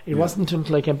there. It wasn't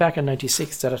until I came back in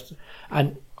 '96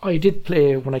 and I did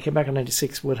play when I came back in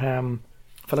 '96 with a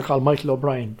fella called Michael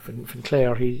O'Brien from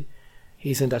Clare.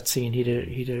 He's in that scene.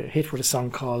 He'd a hit with a song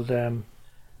called "The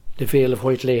Veil of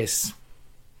White Lace,"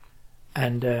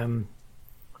 and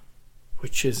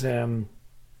which is I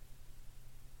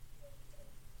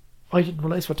didn't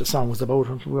realise what the song was about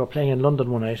until we were playing in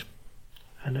London one night,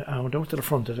 and I went out to the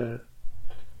front of the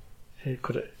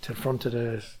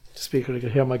speaker. I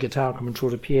could hear my guitar coming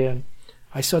through the PA, and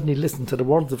I suddenly listened to the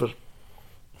words of it.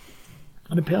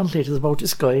 And apparently it is about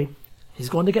this guy. He's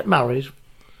going to get married,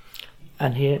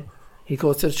 and he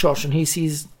goes to the church and he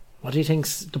sees what he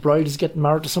thinks the bride is getting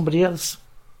married to somebody else.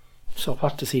 So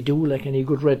what does he do? Like any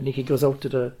good redneck, he goes out to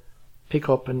the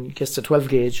pickup and gets the 12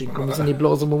 gauge and comes and he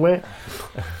blows them away.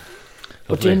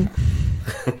 But then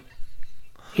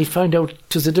he found out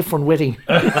it was a different wedding.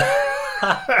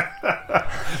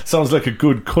 Sounds like a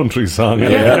good country song.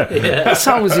 The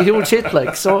song was a huge hit,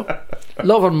 like, so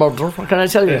love and murder, what can I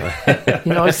tell you?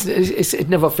 It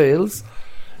never fails.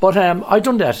 But I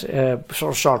done that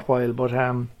for a short while, but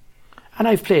and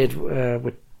I've played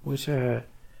with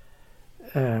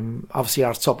obviously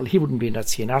Art Supple. He wouldn't be in that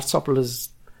scene. Art Supple is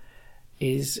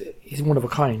one of a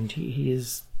kind.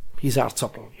 He's Art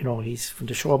Supple, he's from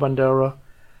the Showband era,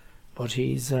 but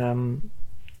he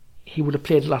would have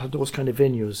played a lot of those kind of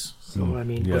venues. So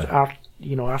but Art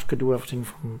could do everything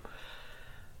from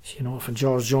from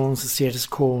George Jones to Status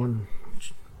Quo, and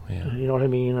you know what I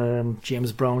mean,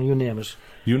 James Brown, you name it.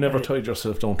 You never tied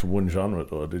yourself down to one genre,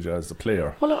 though, did you, as a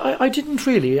player? Well, I didn't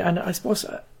really, and I suppose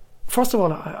first of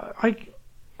all, I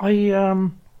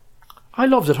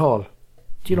loved it all.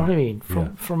 Do you know what I mean?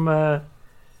 From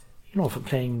from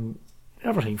playing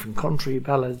everything from country,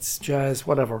 ballads, jazz,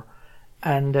 whatever,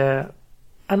 and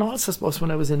also I suppose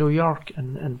when I was in New York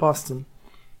and Boston,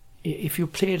 if you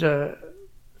played a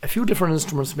few different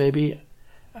instruments maybe,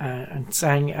 and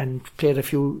sang and played a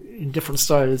few in different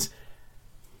styles,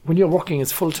 when you're working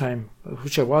as full time,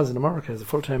 which I was in America as a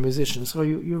full time musician, so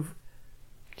you've,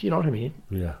 do you know what I mean?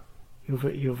 Yeah.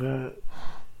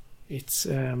 It's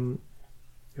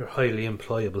you're highly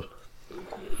employable.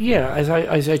 Yeah, as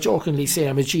I jokingly say,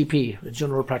 I'm a GP, a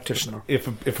general practitioner. If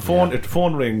the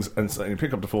phone rings and you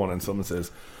pick up the phone and someone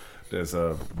says, "There's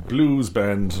a blues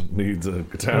band needs a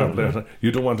guitar player,"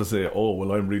 you don't want to say, "Oh,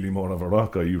 well, I'm really more of a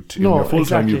rock guy." In your full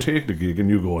time, you take the gig and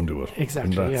you go and do it.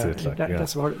 Exactly. And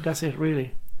that's it. That's it,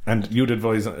 really. And you'd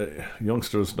advise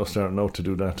youngsters not starting out to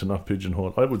do that, to not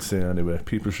pigeonhole. I would say anyway,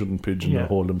 people shouldn't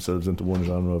pigeonhole themselves into one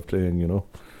genre of playing,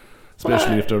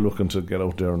 especially if they're looking to get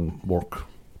out there and work.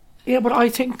 Yeah, but I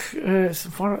think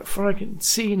for I can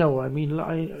see now, I mean, a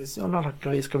lot of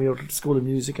guys coming out of the School of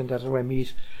Music and that I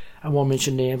meet. I won't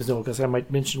mention names though, because I might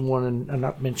mention one and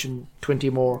not mention 20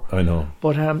 more. I know.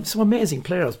 But some amazing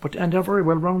players, and they're very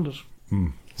well rounded.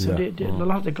 So a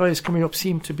lot of the guys coming up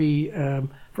seem to be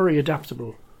very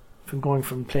adaptable, from going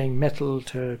from playing metal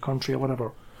to country or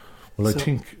whatever. Well,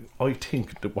 I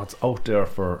think that what's out there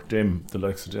for them, the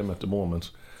likes of them at the moment,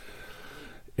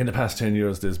 in the past 10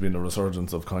 years, there's been a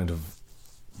resurgence of kind of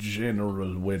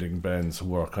general wedding bands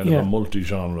who are kind of a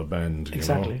multi-genre band, you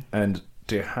know, and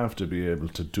they have to be able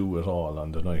to do it all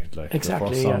on the night. Like the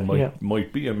first song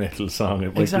might be a metal song,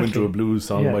 it might go into a blues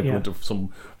song, might go into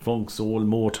some funk, soul,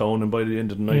 Motown, and by the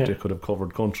end of the night they could have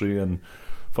covered country and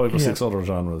 5 or 6 other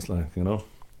genres,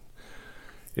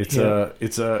 It's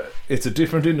a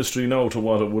different industry now to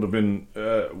what it would have been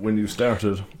when you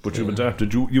started, but you've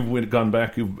adapted. You've gone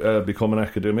back. You've become an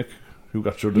academic. You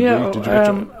got your degree. Did you get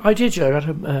your... I did. I got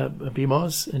a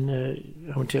BMOS, and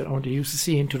I went to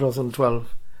UCC in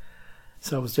 2012.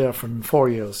 So I was there for 4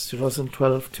 years,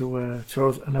 2012 to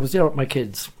and I was there with my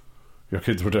kids. Your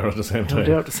kids were there at the same time. They were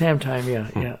there at the same time.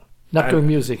 Yeah. Not doing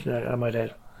music, I might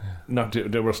add. Not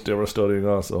they were studying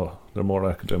also. They're more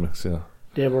academics. Yeah.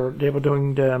 They were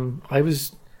doing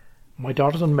my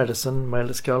daughter done medicine, my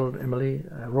eldest girl Emily,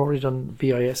 Rory done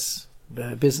BIS,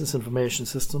 Business Information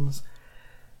Systems,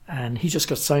 and he just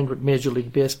got signed with Major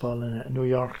League Baseball in New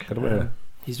York.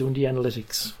 He's doing the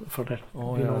analytics for that.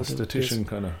 Oh, a statistician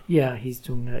kind of. Yeah, he's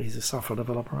a software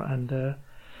developer, and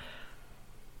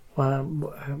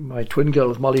my twin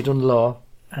girl Molly done law,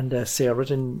 and Sarah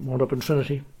wound up in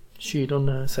Trinity. She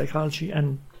done psychology,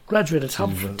 and graduated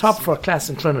top for class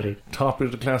in Trinity. Top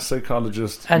of the class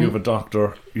psychologist, And- you have a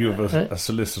doctor, you have a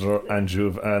solicitor, and you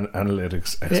have an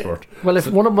analytics expert. Well, if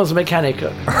one of them was a mechanic, You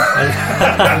need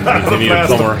a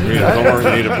plumber. You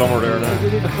need a plumber there now.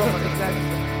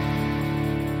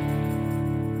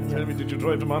 Tell me, did you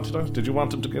drive them onto that? Did you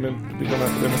want them to get in to become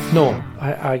academics? no,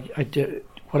 I did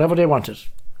whatever they wanted.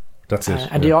 That's it.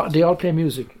 And they all play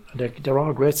music. They're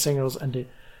all great singers. And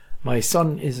my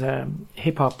son is a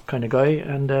hip hop kind of guy,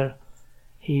 and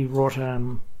he wrote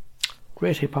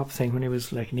great hip hop thing when he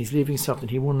was like, and he's leaving something.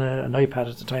 He won an iPad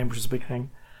at the time, which is a big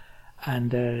thing,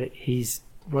 and he's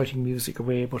writing music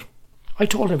away. But I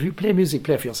told him, if you play music,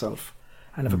 play for yourself.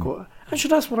 And if I go, and sure,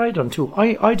 that's what I done too.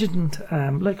 I didn't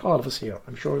like all of us here.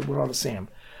 I'm sure we're all the same.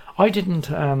 I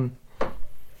didn't.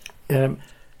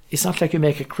 It's not like you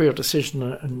make a career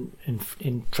decision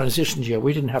in transition year.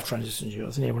 We didn't have transition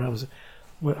years. And when I was,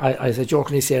 I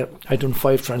jokingly say I done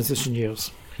 5 transition years.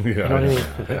 Yeah. You know what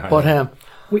I mean?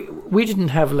 But we didn't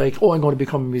have like, I'm going to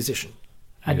become a musician.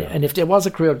 And if there was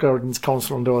a career guidance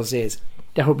counsellor in those days,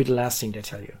 that would be the last thing they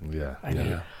tell you. Yeah.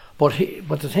 But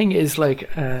the thing is, like,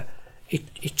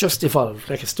 it just evolved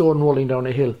like a stone rolling down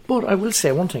a hill. But I will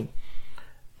say one thing: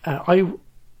 I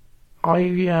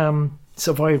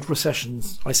survived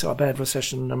recessions. I saw a bad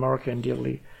recession in America in the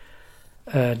early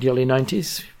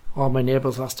 90s. All my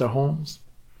neighbours lost their homes,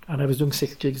 and I was doing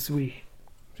 6 gigs a week.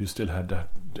 You still had that.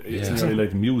 It's really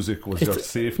like music was your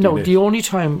safety No, net. the only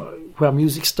time where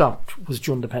music stopped was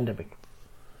during the pandemic.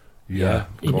 Yeah,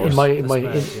 In all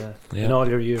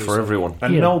your years. For everyone.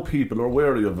 and now people are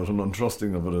wary of it and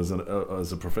untrusting of it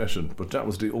as a profession. But that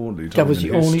was the only time. That was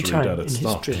in the only history time that in it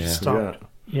stopped. history it stopped.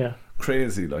 Yeah.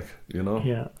 Crazy, like, you know.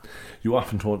 Yeah. You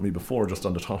often told me before, just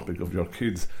on the topic of your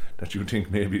kids, that you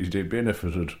think maybe they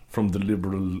benefited from the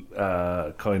liberal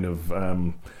kind of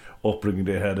upbringing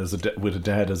they had with a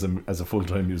dad as a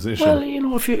full-time musician. Well, you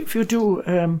know, if you do,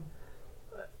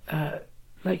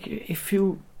 like if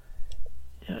you,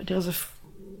 there's a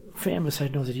famous, I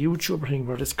know, that YouTuber thing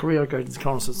where this career guidance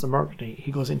counsellor in marketing,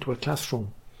 he goes into a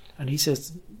classroom and he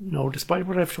says, no, despite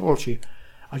what I've told you,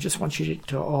 I just want you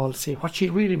to all say what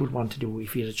you really would want to do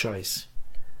if you had a choice.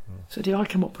 So they all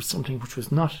came up with something which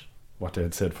was not what they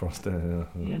had said first.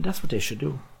 yeah, that's what they should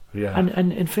do. Yeah.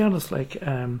 And in fairness, like,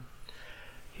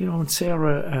 you know, and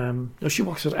Sarah, no, she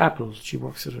works at Apple. She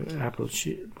works at Apple.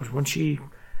 But when she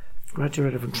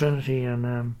graduated from Trinity,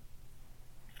 and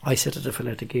I said to the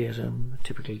fella at the gate,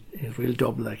 typically a real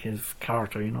double like his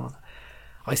character, you know.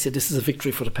 I said, "This is a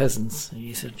victory for the peasants." And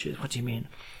he said, "What do you mean?"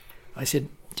 I said,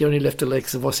 "They only left the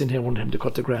likes of us in here, wanting him to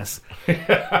cut the grass." You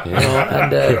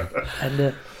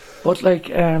know, but like,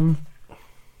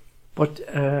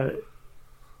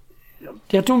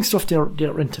 they're doing stuff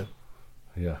they're into.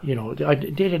 Yeah. You know, they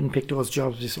didn't pick those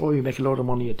jobs. Just, you make a lot of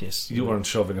money at this. You weren't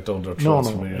shoving it down their No, throats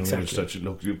no, for me. exactly.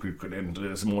 That you could get into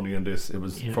this money in this. It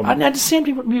was Yeah. from And the same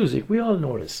thing with music. We all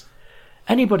know this.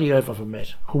 Anybody I've ever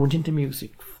met who went into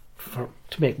music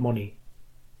to make money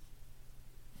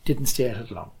didn't stay at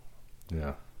it long.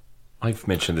 yeah. I've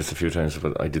mentioned this a few times,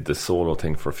 but I did the solo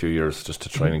thing for a few years just to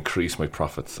try and increase my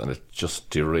profits, and it just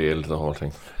derailed the whole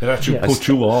thing. It actually Yeah. put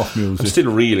you off music. I'm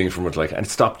still reeling from it, like, and it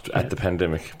stopped at the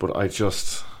pandemic. But I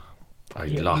lost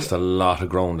a lot of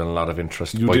ground and a lot of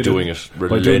interest by doing it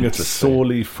relentlessly.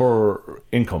 Solely for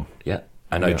income. Yeah,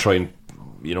 and I try and,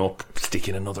 you know, stick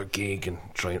in another gig and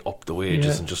try and up the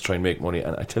wages and just try and make money.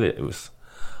 And I tell you,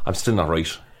 I'm still not right.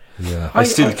 Yeah. I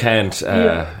still can't,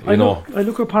 I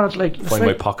look upon it like find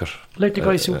my pocket. like the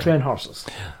guys who train horses.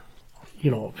 You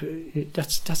know,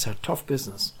 that's a tough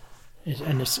business,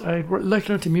 and it's I like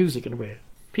learning to music in a way.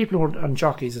 People who are on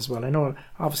jockeys as well. I know,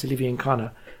 obviously, living in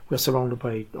Connacht, we're surrounded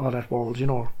by all that world. You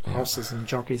know, horses and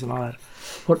jockeys and all that.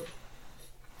 But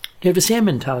they have the same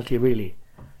mentality, really.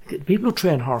 The people who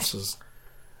train horses,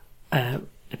 the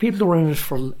people who are in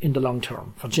it in the long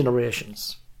term for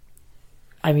generations.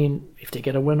 I mean, if they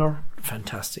get a winner,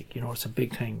 fantastic. You know, it's a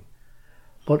big thing.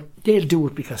 But they'll do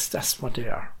it because that's what they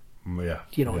are. Yeah.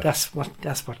 You know, yeah. that's what they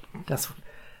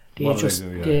What just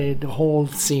they do, the whole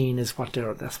scene is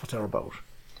that's what they're about.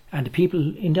 And the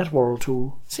people in that world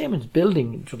too, same as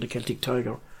building from the Celtic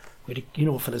Tiger, with the, you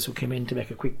know, fellas who came in to make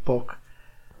a quick buck,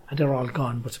 and they're all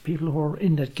gone. But the people who are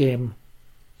in that game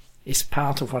is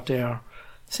part of what they are.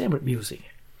 Same with music.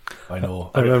 I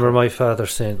know. I remember my father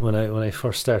saying when I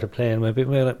first started playing, maybe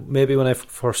when I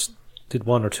first did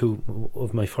one or two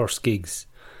of my first gigs,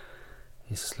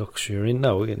 he says, "Look, sure, you're in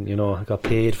now, and you know, I got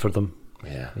paid for them."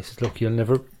 Yeah. He says, "Look, you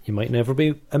might never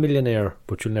be a millionaire,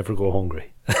 but you'll never go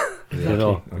hungry." You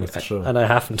know, That's true. and I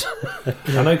haven't.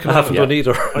 And I haven't done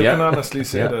either. I can honestly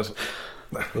say Yeah. that.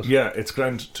 Yeah, it's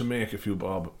grand to make a few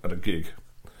bob at a gig,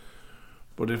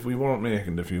 But if we weren't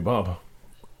making the few bob,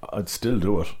 I'd still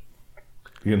do it.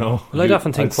 You know, Well, I'd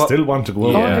often think I'd still want to go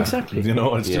out. Yeah. Exactly. You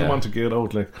know, I'd still Yeah. want to get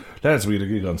out. Like, lads, we had a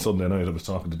gig on Sunday night. I was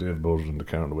talking to Dave about it in the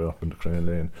car on the way up into Crane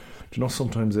Lane. Do you know,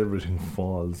 sometimes everything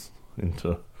falls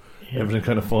into, everything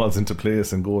kind of falls into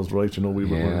place and goes right. You know, it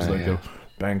was like a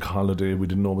bank holiday. We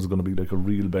didn't know it was going to be like a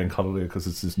real bank holiday because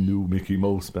it's this new Mickey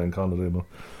Mouse bank holiday. But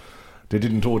they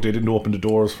didn't open the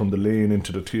doors from the lane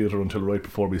into the theatre until right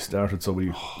before we started. So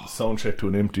we sound checked to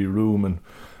an empty room, and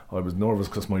I was nervous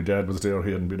because my dad was there.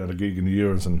 He hadn't been at a gig in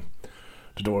years, and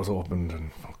the doors opened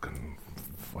and fucking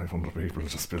 500 people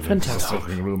just filled into the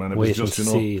fucking room. And it was Waiting just, to you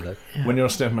know, see, like, when you're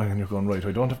stepping back and you're going, right,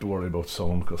 I don't have to worry about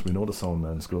sound because we know the sound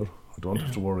man's good. I don't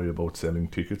have to worry about selling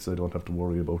tickets. I don't have to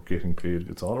worry about getting paid.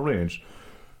 It's all arranged.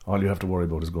 All you have to worry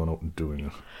about is going out and doing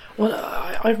it. Well,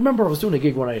 I remember I was doing a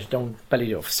gig one night down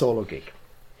Ballyduff, solo gig,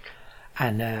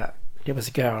 and there was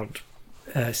a guard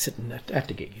sitting at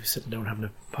the gig. He was sitting down having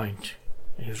a pint.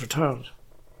 He was retired,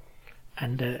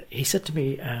 and he said to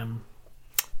me,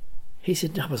 he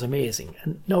said, that was amazing.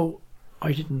 And no,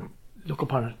 I didn't look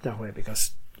upon it that way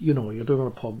because, you know, you're doing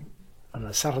a pub on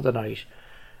a Saturday night,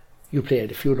 you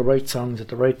played a few of the right songs at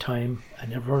the right time,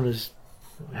 and everyone is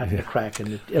having a crack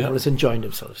and everyone is enjoying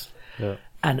themselves. Yeah.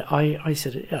 And I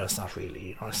said, yeah, it's not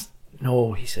really.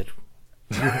 No, he said,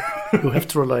 you have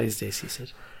to realise this. He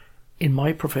said, in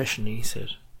my profession, he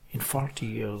said, in 40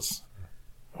 years,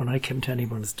 when I came to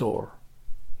anyone's door,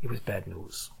 it was bad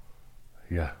news.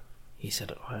 Yeah. He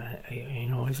said, you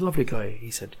know, he's a lovely guy.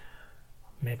 He said,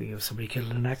 maybe if somebody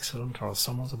killed in an accident or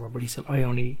someone's over, but he said, I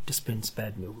only dispense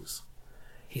bad news.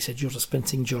 He said, you're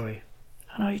dispensing joy.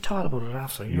 And I thought about it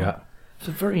after, you know. It's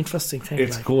a very interesting thing.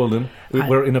 It's like, golden.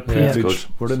 We're in a privileged,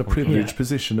 good. we're in a privileged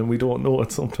position, and we don't know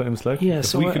it sometimes. Like, Yeah, if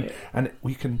so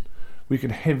we can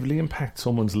heavily impact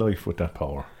someone's life with that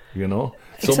power. You know,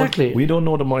 Exactly. We don't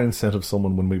know the mindset of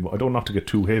someone when I don't have to get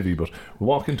too heavy, but we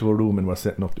walk into a room and we're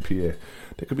setting up the PA.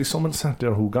 There could be someone sat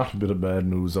there who got a bit of bad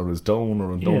news or is down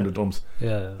or down the dumps.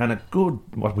 Yeah. And a good,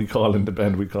 what we call in the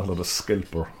band, we call it a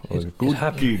scalper. Or a good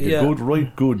happened, gig,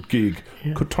 a good gig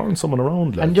could turn someone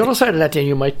around. Like. And the other side of that thing,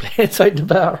 you might play inside the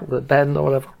bar with a band or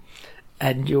whatever,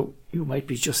 and you might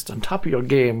be just on top of your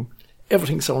game.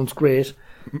 Everything sounds great.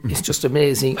 It's just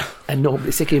amazing, and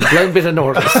nobody's taking a blind bit of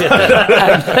notice.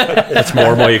 That's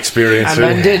more my experience.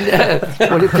 And then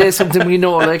when you play something we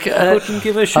know, like Couldn't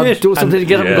give a shit. do something to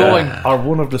get them going. Or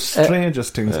one of the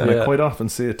strangest things, and I quite often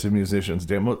say it to musicians,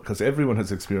 because everyone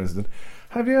has experienced it.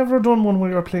 Have you ever done one where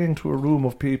you're playing to a room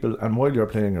of people, and while you're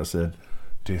playing, you said,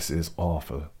 "This is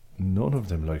awful. None of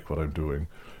them like what I'm doing."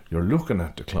 You're looking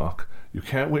at the clock. You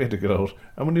can't wait to get out.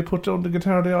 And when you put down the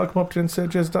guitar, they all come up to you and say,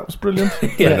 "Jez, that was brilliant."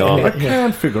 No. I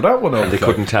can't figure that one out. They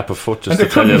couldn't tap a foot just to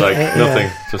tell you, like, nothing.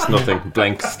 Just nothing.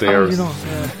 Blank stares. You know,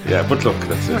 Yeah, but look,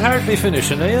 that's You're it. hardly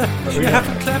finishing, are you? You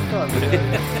haven't clapped on.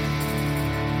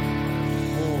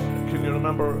 Can you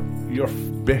remember your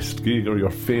best gig or your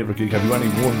favourite gig? Have you any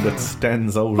one that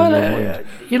stands out well, in your mind?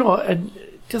 you know, and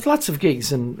there's lots of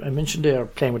gigs, and I mentioned there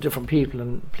playing with different people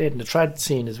and played in the trad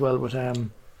scene as well with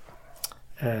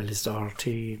Liz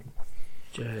Doherty,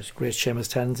 great Seamus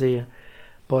Tansey.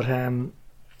 But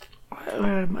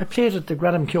I played at the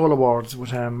Granham Keogh Awards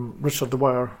with Richard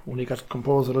Dwyer when he got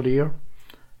Composer of the Year,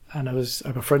 and I'm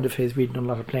a friend of his. We'd done a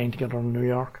lot of playing together in New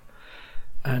York,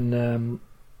 and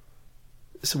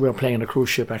so we were playing on a cruise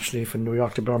ship actually from New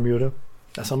York to Bermuda.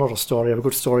 That's another story. I have a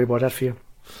good story about that for you.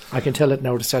 I can tell it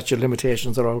now. The statute of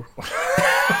limitations are out.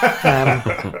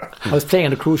 I was playing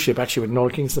on a cruise ship actually with Noel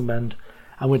Kingston Band.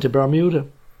 I went to Bermuda,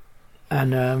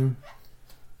 and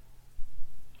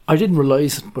I didn't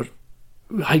realise it, but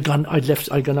I'd gone out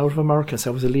of America,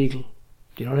 so I was illegal.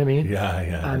 Do you know what I mean?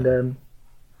 Yeah. And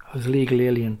I was a legal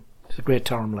alien. It's a great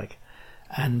term, like.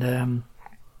 And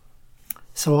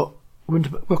so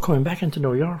we're coming back into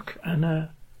New York, and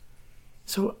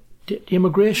so the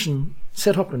immigration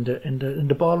set up in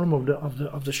the ballroom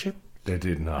of the ship, They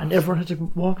did not. and everyone had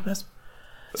to walk past.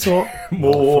 So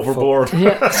Mow overboard.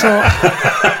 yeah, so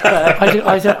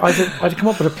I'd come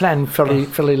up with a plan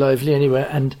fairly lively anyway,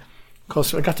 and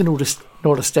because I got to know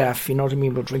the staff, you know what I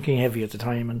mean, we were drinking heavy at the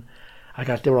time, and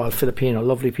they were all Filipino,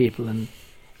 lovely people, and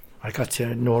I got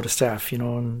to know the staff, you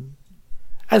know, and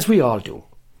as we all do.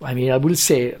 I mean, I will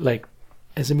say, like,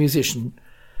 as a musician,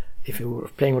 if you were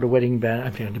playing with a wedding band,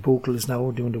 I'm playing the vocals now,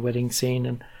 doing the wedding scene,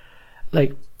 and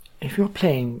like, if you're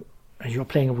playing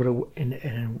with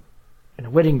in a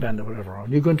wedding band or whatever,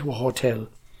 and you go into a hotel,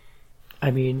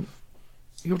 I mean,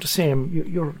 you're the same.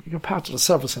 You're part of the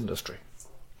service industry.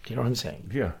 Do you know what I'm saying?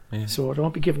 Yeah. So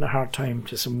don't be giving a hard time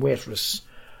to some waitress.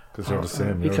 Because they're the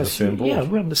same. Because You're in the same boat. yeah,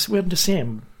 we're in the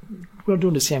same we're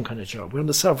doing the same kind of job. We're in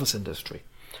the service industry.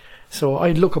 So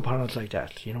I'd look upon it like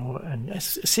that, you know, and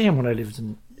it's the same when I lived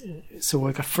in, so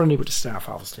I got friendly with the staff,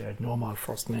 obviously. I'd know them all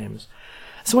first names.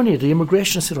 So anyway, the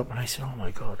immigration set up, and I said, oh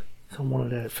my God. So one of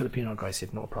the Filipino guys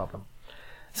said, no problem.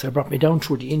 So he brought me down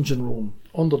through the engine room,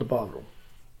 under the ballroom,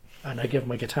 and I gave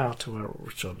my guitar to her.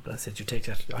 I said, you take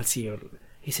that, I'll see you.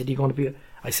 He said, you're going to be,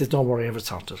 I said, don't worry, I have it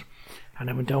sorted. And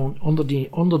I went down under the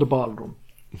ballroom,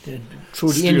 then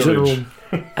through the engine room,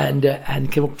 and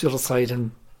came up to the other side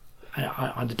and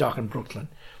on the dock in Brooklyn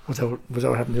without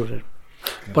having to do it.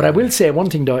 But I will say one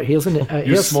thing though. Here's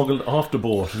smuggled off the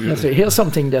boat. Here's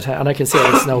something that, and I can say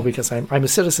this now because I'm a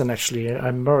citizen actually. I'm an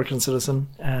American citizen,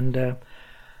 and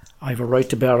I have a right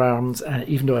to bear arms,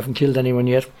 even though I haven't killed anyone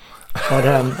yet. But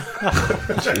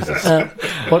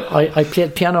but I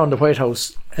played piano in the White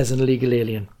House as an illegal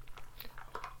alien,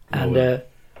 and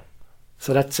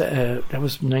so that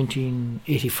was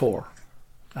 1984,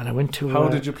 and I went to. How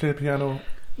did you play piano?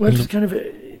 Well, it was kind of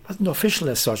it wasn't official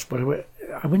as such, but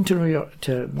I went to New York,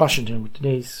 to Washington with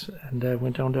Denise, and I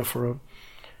went down there for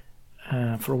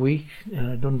a week,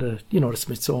 and I'd done the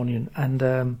Smithsonian, and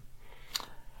her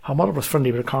mother was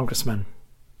friendly with a congressman,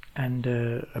 and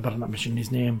I better not mention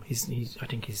his name. I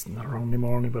think he's not around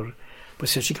anymore, but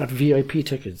said she got VIP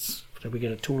tickets that we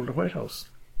get a tour of the White House.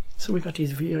 So we got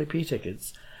these VIP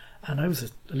tickets, and I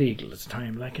was illegal at the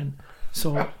time, like, and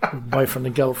so boyfriend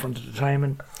and girlfriend at the time,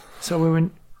 and so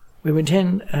we went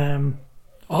in.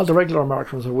 All the regular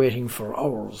Americans were waiting for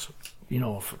hours,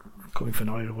 for coming from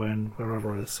Iowa and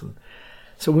wherever else. And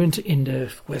so we went in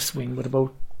the West Wing with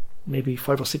about maybe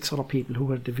 5 or 6 other people who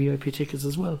had the VIP tickets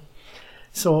as well.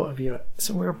 So we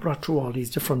were brought through all these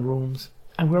different rooms,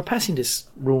 and we were passing this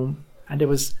room, and there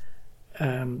was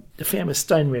the famous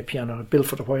Steinway piano built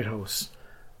for the White House,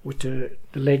 with the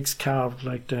legs carved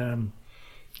like the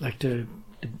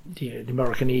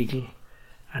American eagle.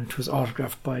 And it was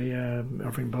autographed by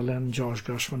Irving Berlin, George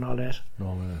Gershwin, and all that.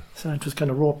 No man. So it was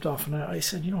kind of roped off, and I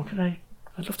said, I'd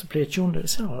love to play a tune. They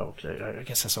said, oh, okay, I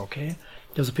guess that's okay.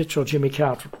 There was a picture of Jimmy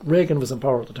Carter. Reagan was in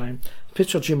power at the time. A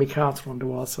picture of Jimmy Carter on the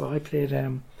wall. So I played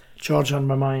George on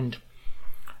My Mind,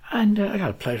 and I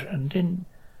got a pleasure. And then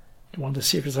one of the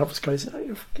Secret Service guys said,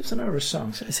 oh, give an Irish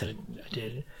song. So I said, I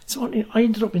did. So I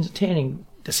ended up entertaining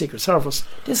the Secret Service.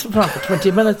 This went on for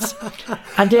 20 minutes,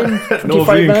 and then 25 no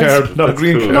green minutes. Card, not a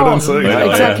green card. No, inside.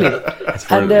 Exactly. That's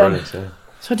brilliant, yeah.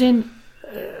 So then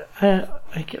I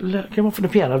came up from the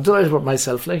piano. I was delighted with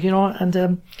myself, and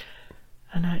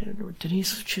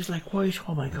Denise, she's like, "White,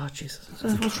 oh my God, Jesus,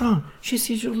 what's wrong?" She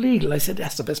says, "You're legal." I said,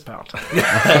 "That's the best part."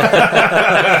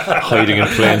 Hiding in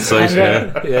plain sight.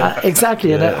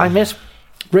 Exactly, and I met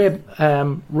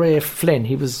Ray Flynn.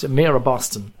 He was mayor of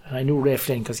Boston, and I knew Ray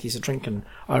Flynn because he's drinking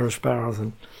Irish bars,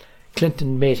 and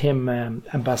Clinton made him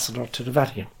ambassador to the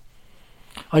Vatican.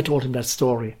 I told him that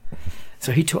story,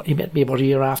 so he met me about a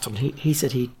year after, and he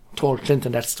said he told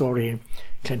Clinton that story, and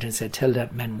Clinton said, "Tell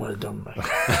that man well done." So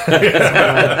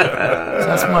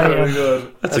that's my.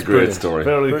 That's a great story.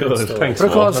 Very good. Story. Thanks,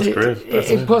 because That's great.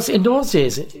 It was in those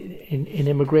days in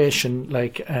immigration,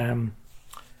 like.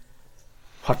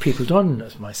 What people done,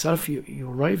 as myself, you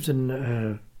arrived in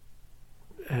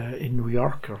New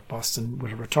York or Boston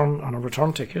with a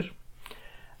return ticket,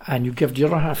 and you give the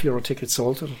other half your ticket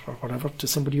salted or whatever to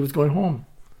somebody who was going home.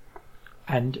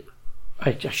 And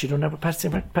I actually don't have a Paddy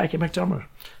McDermott,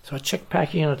 so I checked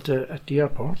Paddy in at the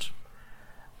airport,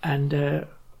 and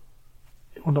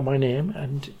under my name,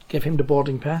 and gave him the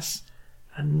boarding pass,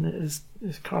 and his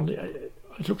card,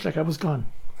 it looked like I was gone.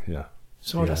 Yeah.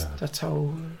 So that's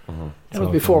how. That was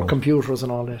before computers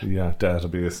and all that. Yeah,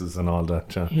 databases and all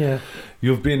that. Yeah.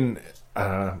 You've been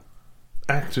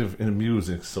active in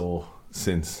music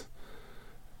since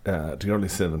the early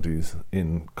 70s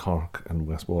in Cork and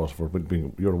West Waterford.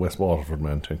 You're a West Waterford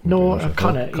man, technically. No,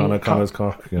 Connor's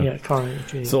Cork. Yeah, Conor.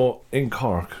 So in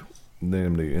Cork,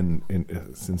 namely, in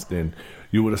since then,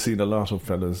 you would have seen a lot of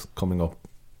fellas coming up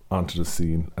onto the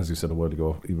scene, as you said a while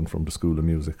ago, even from the School of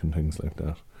Music and things like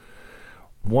that.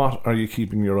 What are you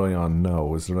keeping your eye on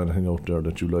now? Is there anything out there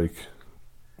that you like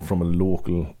from a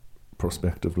local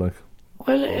perspective, like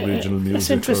regional music?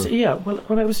 That's interesting. Yeah, well,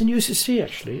 when I was in UCC,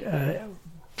 actually,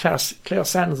 Claire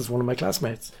Sands is one of my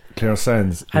classmates. Claire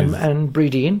Sands and Bree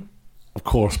Dean. Of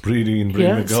course, Bree Dean, Bree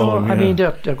McGowan. So I mean,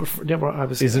 they were. I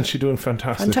was. Isn't she doing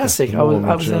fantastic? Fantastic. I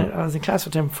was in class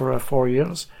with him for 4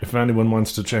 years. If anyone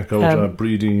wants to check out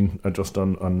Bree Dean, just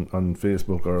on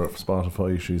Facebook or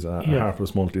Spotify, she's a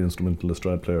harpist, multi-instrumental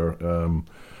estrade player,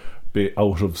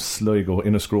 out of Sligo,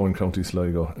 Inniscrone, County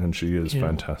Sligo, and she is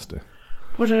fantastic.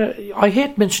 But I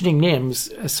hate mentioning names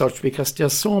as such because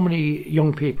there's so many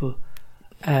young people.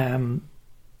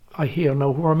 I hear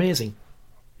now who are amazing.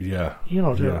 Yeah. You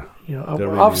know, Yeah. There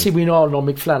really obviously is. we all know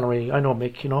Mick Flannery. I know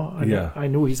Mick, you know. And Yeah. I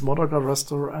knew his mother, God rest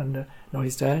her, and know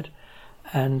his dad.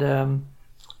 And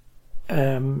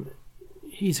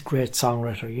he's a great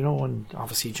songwriter, you know, and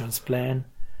obviously John Spillane.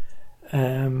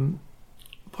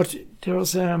 But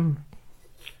there's a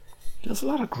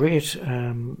lot of great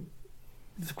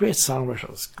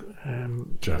songwriters.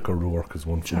 Jack O'Rourke is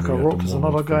one. Jack for me at O'Rourke the is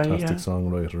moment. another guy, Fantastic yeah.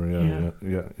 songwriter.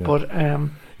 Yeah. But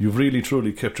You've really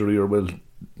truly kept your ear well.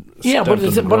 yeah, stamped on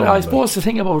the but ground, I like. suppose the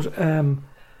thing about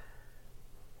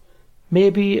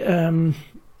maybe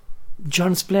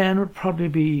John Spillane would probably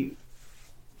be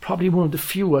one of the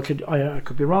few. I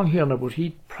could be wrong here now, but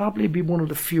he'd probably be one of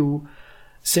the few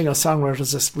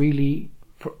singer-songwriters that's really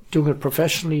doing it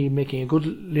professionally, making a good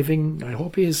living. I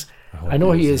hope he is. I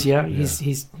know he is. Yeah,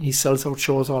 he sells out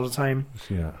shows all the time.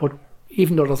 Yeah. But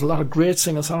even though there's a lot of great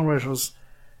singer-songwriters,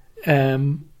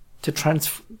 to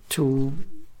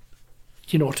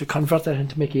convert that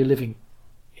into making a living,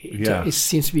 it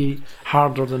seems to be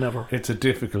harder than ever. It's a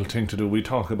difficult thing to do. We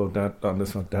talk about that on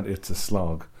this one, that it's a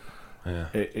slog. Yeah.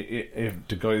 If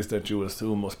the guys that you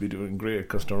assume must be doing great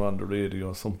because they're on the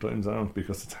radio, sometimes aren't,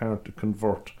 because it's hard to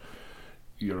convert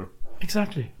your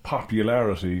Exactly.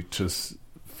 popularity to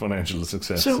financial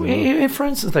success. So, you know? for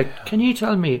instance, like, can you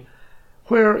tell me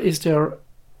where is there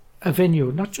a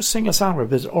venue, not just singer-songwriter,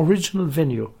 but original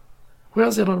venue?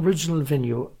 Where's an original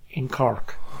venue in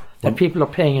Cork that people are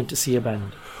paying in to see a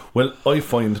band? Well, I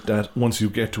find that once you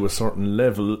get to a certain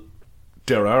level,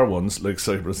 there are ones like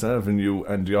Cypress Avenue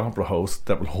and the Opera House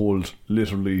that will hold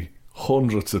literally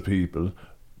hundreds of people.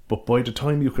 But by the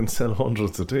time you can sell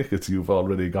hundreds of tickets, you've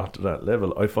already got to that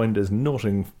level. I find there's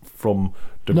nothing from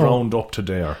the ground up to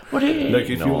there. But Like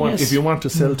if you want to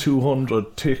sell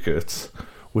 200 tickets,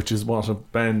 which is what a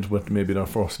band with maybe their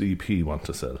first EP want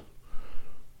to sell,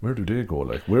 where do they go?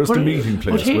 Like, where's the meeting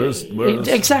place? Where's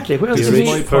exactly? Where's This the is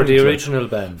meeting? my For point, the like, original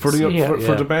band. for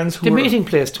the bands who The are, meeting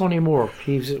place, Tony Moore.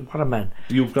 What a man.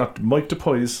 you've got Mike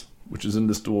DePoise, which is in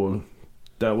the Stole.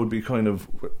 That would be kind of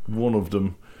one of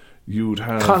them. You'd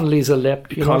have Connolly's a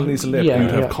lep. You'd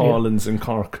have Collins in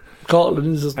Cork,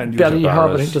 Collins is and you'd Belly have Harbour, I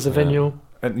Barrett, think there's a venue.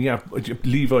 and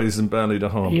Levi's in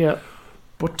Ballydehomme. Yeah.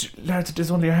 But lads, there's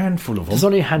only a handful of them. There's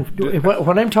only a handful.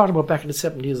 What I'm talking about back in the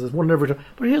 70s, there's one every.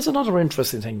 But here's another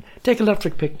interesting thing. Take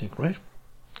Electric Picnic, right?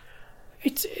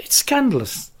 It's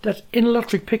scandalous that in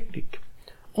Electric Picnic,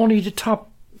 only the top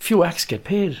few acts get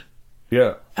paid.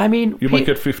 Yeah, I mean, you might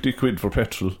get 50 quid for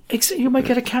petrol. you might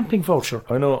get a camping voucher.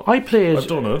 I know. I played. I've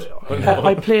done it.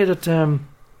 I played at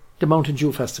the Mountain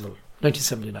Dew Festival,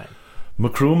 1979.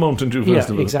 Macroom Mountain Dew Yeah,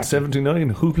 Festival, exactly. 79.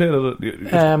 Who played at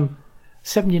it?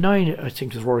 79, I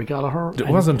think, was Rory Gallagher. It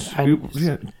wasn't.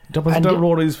 That was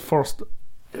Rory's first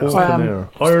open air.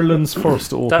 Ireland's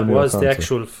first open That air was concert. the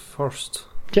actual first.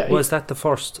 Yeah, Was that the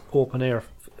first open air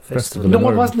festival? No, in it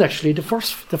Ireland. wasn't actually. The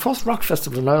first rock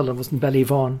festival in Ireland was in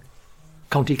Ballyvaughan,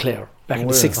 County Clare, back in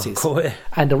the 60s. Cool.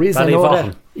 And the reason I know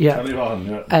that,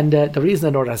 Ballyvaughan, and the reason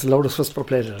I know that is Lotus Festival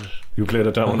played it. You played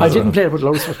it that one. I as well. didn't play it with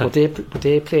Lotus Festival, but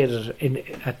they played it in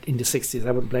the 60s.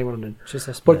 I wouldn't blame them then. Just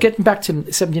that's But bad. getting back to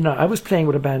 79, I was playing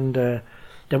with a band that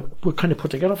we kind of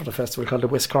put together for the festival called the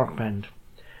West Cork Band.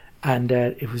 And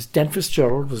it was Den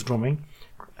Fitzgerald was drumming.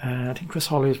 I think Chris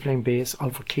Hawley was playing bass,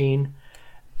 Alfred Keane,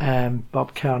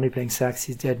 Bob Carney playing sax,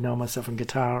 he's dead now, myself on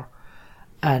guitar.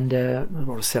 And there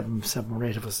were seven or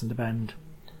eight of us in the band.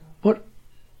 But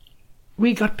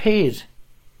we got paid.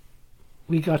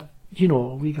 We got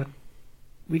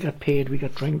paid, we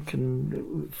got drink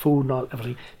and food and all,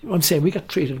 everything. I'm saying we got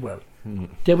treated well.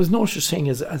 There was no such thing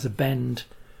as a band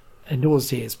in those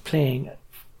days playing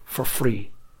for free,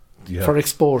 for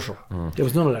exposure. There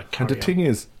was none of that. And the carry-on. thing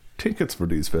is, tickets for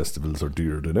these festivals are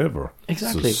dearer than ever.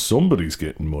 Exactly. So somebody's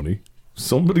getting money.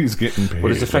 Somebody's getting paid.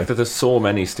 But it's the fact that there's so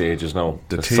many stages now.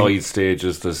 The side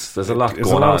stages, there's a lot There's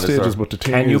going a lot on. of stages, but the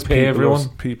thing can you is, pay everyone?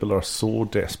 People are so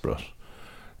desperate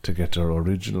to get their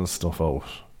original stuff out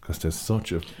because there's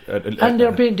such a And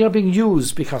they're being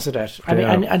used because of that.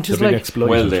 And just they're being like exploited.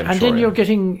 Well then. and Sure, then yeah. you're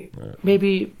getting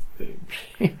maybe,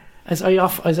 as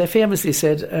I famously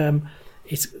said,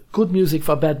 it's good music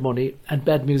for bad money and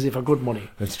bad music for good money.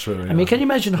 It's true. I mean, can you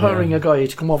imagine hiring a guy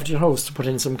to come over to your house to put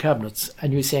in some cabinets,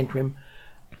 and you saying to him,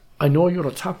 "I know you're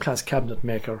a top class cabinet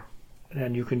maker,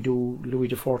 and you can do Louis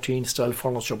XIV style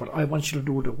furniture, but I want you to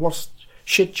do the worst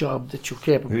shit job that you're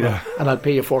capable of, and I'll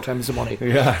pay you 4 times the money."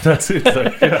 Yeah, that's it.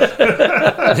 Like,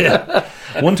 yeah.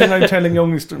 One thing I'm telling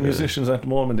young musicians at the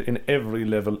moment, in every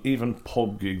level, even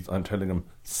pub gigs, I'm telling them,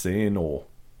 say no.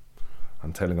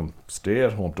 I'm telling them, stay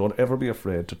at home. Don't ever be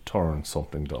afraid to turn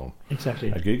something down. Exactly.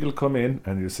 A gig will come in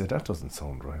and you say, that doesn't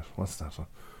sound right. What's that?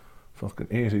 fucking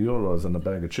 €80 and a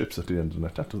bag of chips at the end of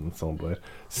it. That doesn't sound right.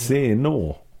 Say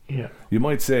no. Yeah. You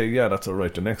might say, yeah, that's all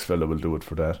right, the next fella will do it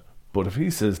for that. But if he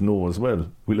says no as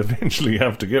well, we'll eventually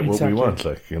have to get what we want,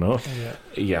 like, you know.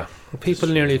 Yeah. People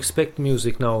nearly expect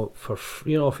music now for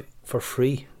free. Do you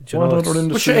What know, other it's-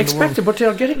 industry But you in the expect it, but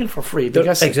they're getting it for free.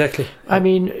 Because, exactly. I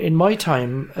mean, in my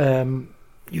time,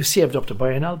 you saved up to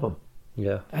buy an album.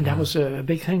 Yeah. And that was a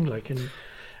big thing, like, and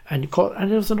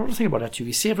there was another thing about that too.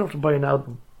 You saved up to buy an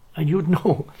album, and you'd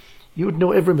know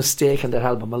every mistake in that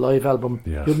album, a live album.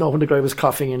 Yes. You'd know when the guy was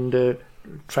coughing in the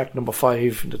track number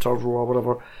 5 in the third row or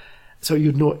whatever. So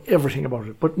you'd know everything about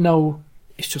it. But now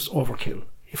it's just overkill.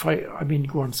 If I mean,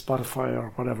 go on Spotify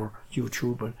or whatever,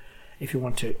 YouTube, and if you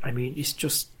want to, I mean, it's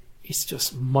just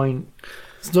mine.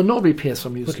 So nobody pays for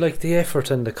music. But like the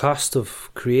effort and the cost of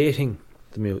creating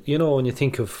the music, you know, when you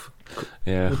think of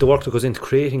Yeah. the work that goes into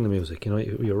creating the music, you know,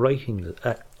 you're writing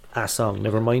a song,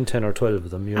 never mind 10 or 12 of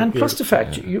them. And plus the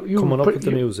fact you coming up but with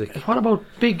the music. What about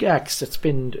big acts that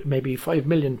spend maybe 5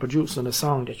 million producing a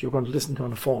song that you're going to listen to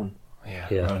on the phone?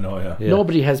 Yeah. I know, yeah.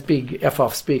 Nobody has big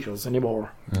F-off speakers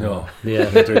anymore. No. Yeah.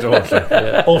 They don't. Like,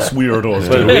 us weirdos.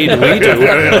 Well, we do.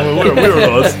 We're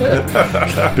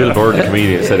weirdos. Bill Burr, the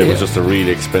comedian, said it was just a really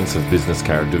expensive business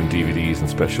card doing DVDs and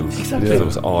specials. Exactly. That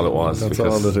was all it was. That's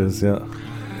because, all it is, yeah.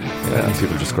 and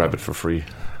people just grab it for free.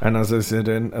 And as I said,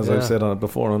 I've Yeah. said on it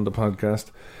before on the podcast,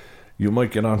 you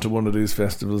might get onto one of these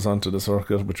festivals, onto the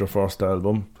circuit with your first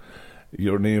album.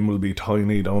 Your name will be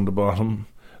tiny down the bottom.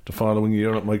 The following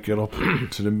year, it might get up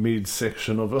to the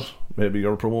mid-section of it. Maybe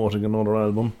you're promoting another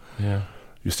album. Yeah.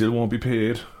 You still won't be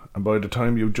paid. And by the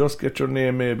time you just get your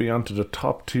name maybe onto the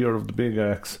top tier of the big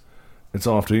acts, it's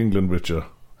off to England with you.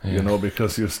 You know,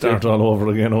 because you start all over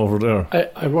again over there.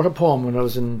 I wrote a poem when I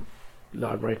was in.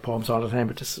 I write poems all the time,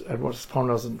 but I wrote this poem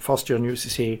when I was in first year in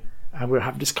UCC, and we were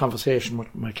having this conversation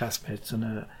with my classmates,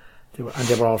 and they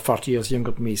were all 40 years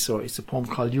younger than me. So it's a poem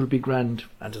called "You'll Be Grand,"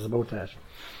 and it's about that.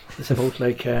 It's about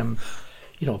like you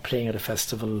know, playing at a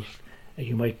festival.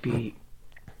 You might be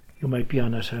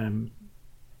on it,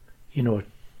 you know,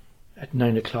 at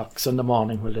 9 o'clock Sunday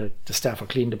morning while the staff are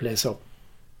cleaning the place up.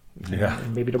 Yeah.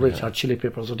 And maybe the Red Hot Chili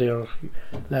Peppers were there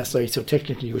last night, so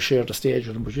technically you shared the stage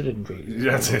with them, but you didn't really.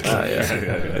 That's it. So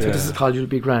this is called "You'll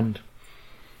Be Grand."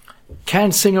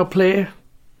 Can't sing or play?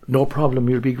 No problem,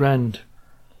 you'll be grand.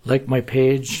 Like my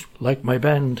page, like my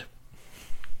band.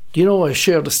 Do you know I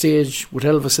shared the stage with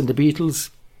Elvis and the Beatles?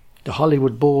 The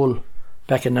Hollywood Bowl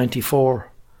back in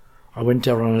 94. I went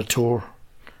there on a tour.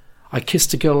 I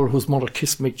kissed a girl whose mother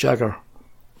kissed Mick Jagger,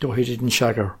 though he didn't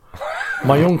shag her.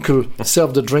 My uncle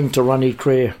served a drink to Ronnie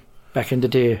Cray back in the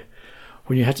day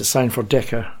when you had to sign for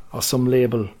Decca or some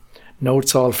label. Now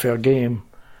it's all fair game.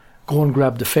 Go and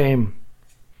grab the fame.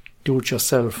 Do it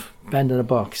yourself. Band in a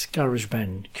box, garage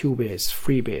band, Cubase,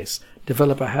 Freebase.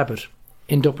 Develop a habit.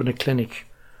 End up in a clinic.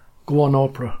 Go on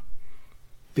opera.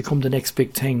 Become the next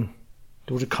big thing.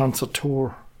 Do the concert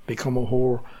tour. Become a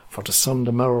whore for the sun,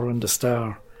 the mirror and the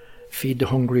star. Feed the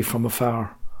hungry from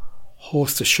afar.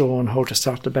 Host a show on how to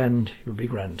start the band. You'll be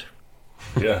grand.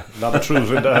 Yeah, a lot of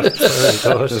truth in that.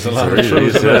 There's a lot of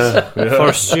truth in that. You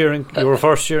were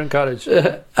first year in college.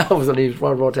 I was only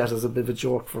wrote that as a bit of a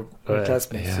joke for my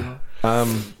classmates. You know?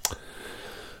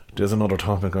 There's another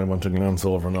topic I want to glance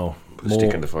over now.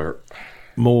 Stick in the fire.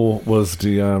 Mo was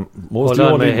the Hold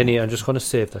on, mate, Henny. I'm just going to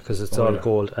save that because it's all yeah.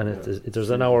 gold, and there's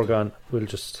an hour gone. We'll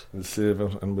save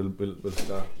it and we'll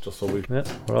start just so we. Yeah,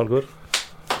 we're all good.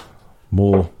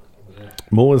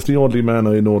 Mo is the only man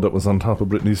I know that was on top of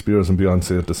Britney Spears and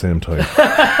Beyonce at the same time.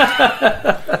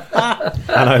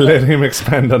 And I let him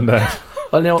expand on that.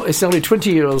 Well, now it's only 20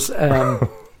 years, and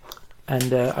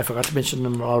I forgot to mention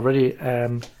them already.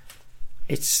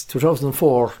 It's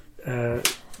 2004.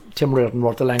 Tim Reardon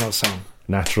wrote the Langer song.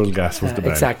 Natural Gas was the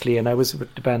band. Exactly, and I was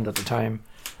with the band at the time.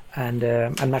 And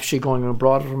I'm actually going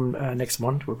abroad from next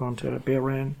month. We're going to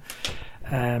Bahrain,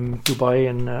 Dubai,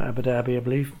 and Abu Dhabi, I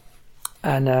believe.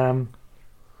 And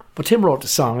but Tim wrote the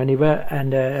song anyway,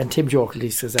 and Tim jokingly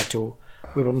says that too.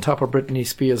 We were on top of Britney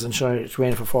Spears and Shania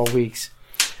Twain for 4 weeks.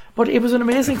 But it was an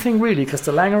amazing thing, really, because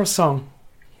the Langer song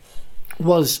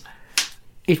was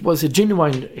a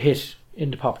genuine hit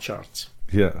in the pop charts.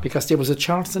 Yeah. Because there was a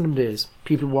chance in them days.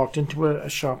 People walked into a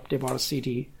shop, they bought a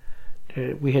CD.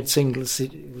 We had singles,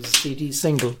 it was a CD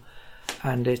single,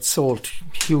 and it sold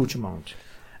huge amount.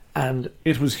 And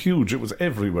it was huge. It was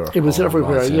everywhere. It was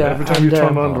everywhere, yeah. Every time you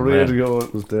turned on the radio,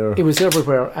 it was there. It was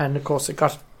everywhere, and of course it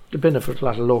got the benefit. A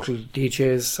lot of local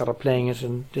DJs started playing it,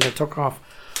 and then it took off.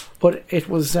 But it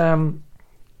was,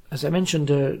 as I mentioned,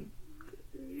 it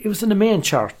was in the main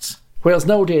charts. Whereas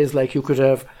nowadays, like, you could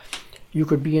have you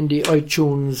could be in the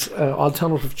iTunes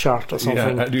alternative chart or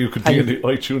something. Yeah, and you could be in the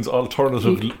iTunes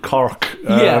alternative Cork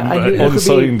and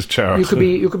unsigned chart.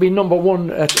 You could be number one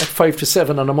at 5 to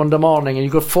 7 on a Monday morning, and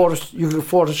you could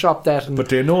Photoshop that. But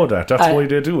they know that. That's why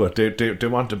they do it. They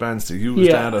want the bands to use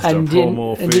that as their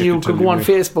promo. And then you could go on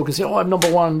Facebook and say, "Oh, I'm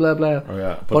number one," blah blah. Oh,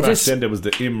 yeah. But back then there was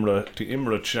the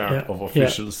IMRA chart of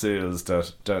official sales.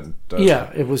 That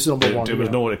it was number one. There was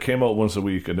no. It came out once a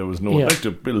week, and there was no like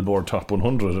the Billboard Top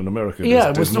 100 in America. Yeah,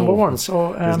 it was number one.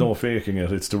 So there's no faking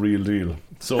it. It's the real deal.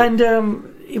 So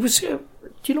it was.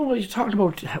 You know, you talked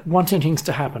about wanting things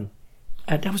to happen,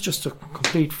 and that was just a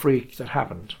complete freak that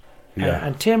happened. Yeah.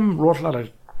 And Tim wrote a lot of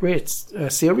great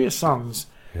serious songs.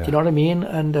 Yeah. You know what I mean?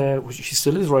 And which he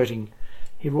still is writing.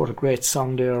 He wrote a great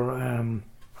song there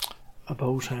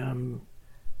about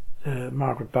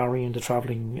Margaret Barry and the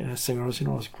Travelling Singers. You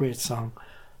know, it's a great song.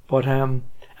 But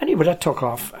anyway, that took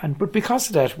off, but because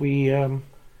of that, we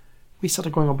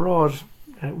started going abroad.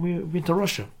 We went to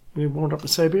Russia. We wound up in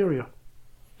Siberia,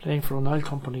 playing for an oil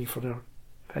company for their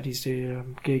Paddy's Day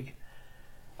gig,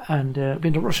 and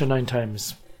been to Russia 9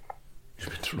 times. You've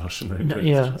been to Russia 9 times?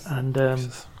 Yeah,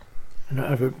 and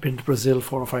I've been to Brazil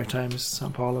 4 or 5 times,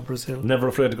 São Paulo, Brazil. Never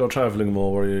afraid to go travelling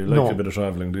more, where you like a bit of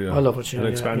travelling, do you? I love it, yeah. It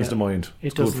expands the mind.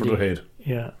 It's good for the head.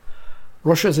 Yeah.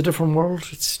 Russia is a different world.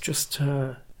 It's just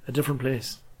a different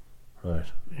place. Right.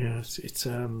 Yeah, it's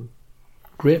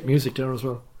great music there as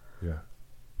well. Yeah.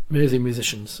 Amazing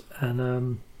musicians. And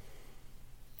been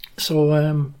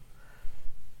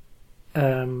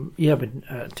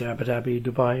to Abu Dhabi,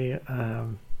 Dubai,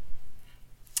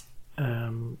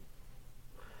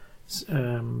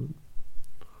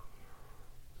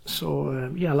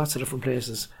 lots of different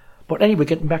places. But anyway,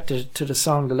 getting back to the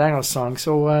song, the Langer song,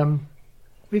 so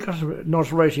we got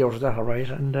notoriety out of that, all right,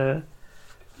 and a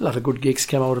lot of good gigs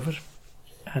came out of it.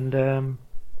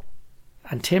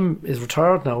 And Tim is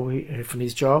retired now from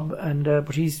his job,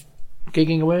 but he's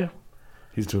gigging away.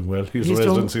 He's doing well. He's a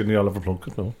residency in the Oliver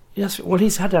Plunkett now. Yes, well,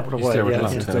 he's had that for a while.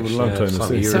 He's there with a long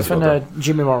time. Except for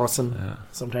Jimmy Morrison,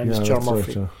 sometimes John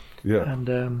Murphy. Right, yeah. And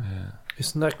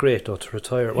isn't that great though, to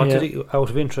retire? What did he, out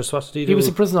of interest, what did he do? He was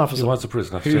a prison officer. He was a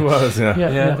prison officer. He was,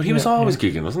 yeah. But he was always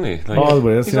gigging, wasn't he? Like,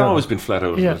 always, he's always been flat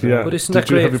out. Yeah. But isn't that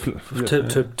great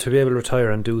to be able to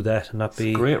retire and do that and not be...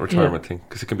 It's a great retirement thing,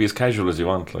 because it can be as casual as you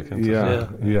want. Like,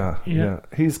 yeah.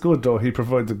 He's good though. He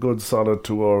provides a good solid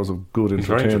 2 hours of good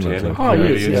entertainment. Oh,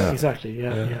 he is. Exactly,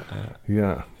 yeah.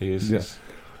 He is. Yeah.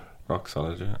 Rock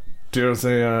solid, yeah. There's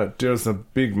a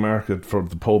big market for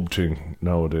the pub thing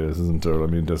nowadays, isn't there? I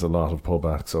mean, there's a lot of pub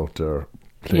acts out there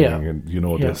playing, and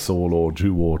the solo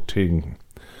duo thing.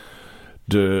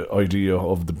 The idea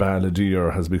of the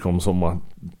balladeer has become somewhat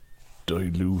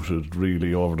diluted,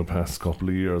 really, over the past couple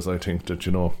of years. I think that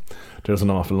there's an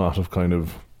awful lot of kind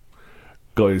of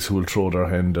guys who will throw their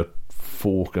hand at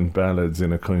folk and ballads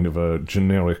in a kind of a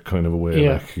generic kind of a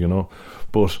way,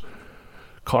 But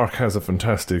Cork has a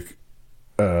fantastic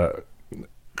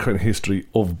kind of history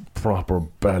of proper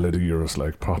balladeers,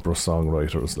 like proper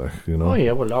songwriters, Oh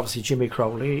yeah, well, obviously Jimmy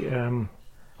Crowley,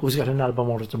 who's got an album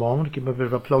out at the moment. Give him a bit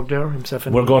of a plug there, himself.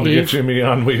 And we're going to get Jimmy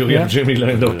on. We have Jimmy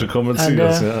lined up to come and see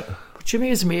us. Yeah. But Jimmy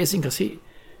is amazing because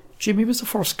Jimmy was the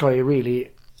first guy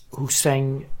really who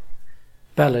sang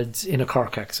ballads in a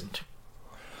Cork accent.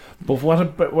 But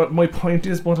what my point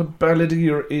is, what a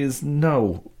balladeer is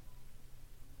now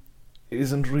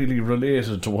isn't really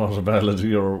related to what a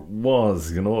balladeer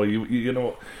was,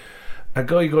 a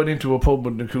guy going into a pub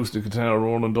with an acoustic guitar,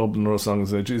 Ronan Dublin or a song and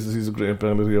say, Jesus, he's a great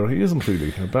balladeer. He isn't really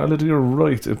a balladeer,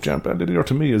 right? A balladeer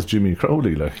to me is Jimmy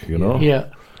Crowley, Yeah.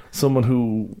 Someone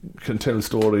who can tell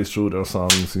stories through their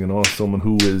songs, someone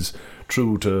who is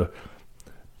true to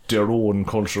their own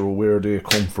culture, where they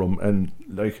come from, and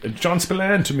like John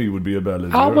Spillane to me would be a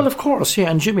balladeer. Oh well, of course, yeah,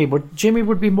 and Jimmy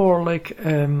would be more like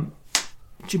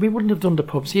Jimmy wouldn't have done the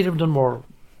pubs. He'd have done more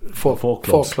folk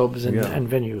clubs and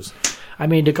venues. I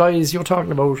mean, the guys you're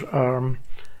talking about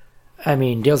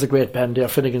there's a great band there,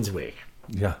 Finnegan's Wake.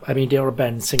 Yeah. I mean, they were a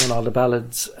band singing all the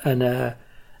ballads, and they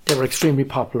were extremely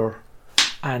popular,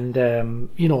 and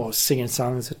singing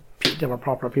songs that they were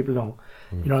popular people know.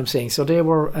 You know what I'm saying? So they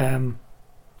were.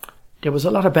 There was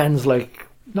a lot of bands like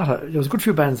there was a good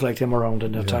few bands like them around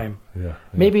in that time. Yeah.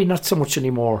 Maybe not so much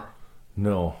anymore.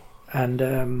 No.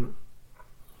 And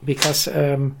because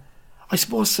I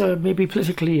suppose maybe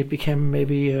politically it became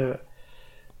maybe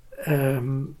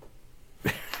maybe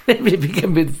it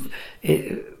became a bit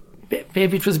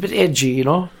maybe it was a bit edgy,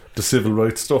 The civil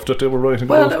rights stuff that they were writing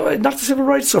about. Well, not the civil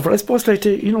rights stuff. I suppose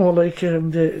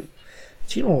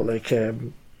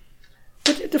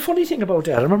but the funny thing about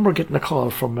that, I remember getting a call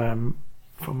from a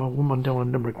woman down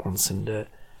in Limerick once, and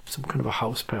some kind of a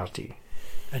house party,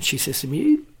 and she says to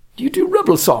me, "Do you do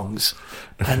rebel songs?"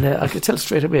 And I could tell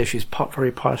straight away she's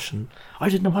very posh, and I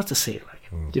didn't know what to say.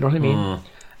 Like, do you know what I mean?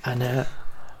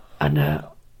 And I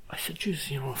said, "Geez,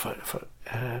 you know, if I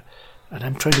and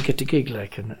I'm trying to get the gig,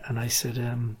 like," and I said,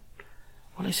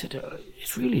 "Well, I said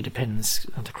it really depends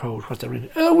on the crowd what they're in.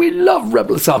 Oh, we love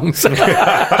rebel songs." Okay.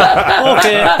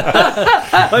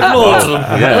 I've loads of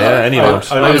them. Yeah, anyone.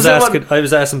 I was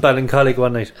asking Ballincollig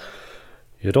one night,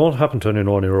 "You don't happen to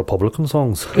know any Republican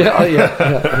songs?" Yeah.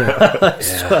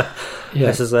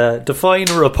 This is define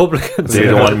Republicans. They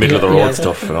don't want middle of the road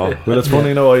stuff, you know. Well, it's funny,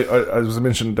 you know, I was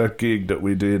mentioning that gig that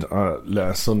we did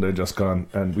last Sunday just gone,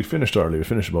 and we finished early. We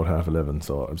finished about 11:30,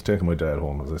 so I was taking my dad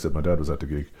home. As I said, my dad was at the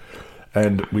gig.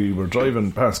 And we were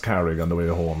driving past Carrick on the way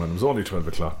home, and it was only 12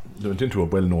 o'clock. We went into a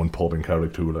well-known pub in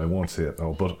Carrick too, I won't say it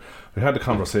now, but we had a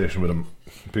conversation with him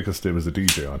because there was a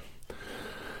DJ on.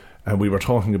 And we were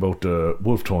talking about the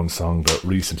Wolf Tones song that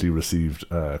recently received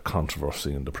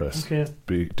controversy in the press. Okay.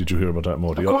 Did you hear about that,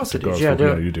 Mo? Of course I did,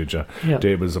 yeah, you did, yeah. Yeah.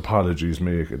 There was apologies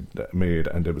made,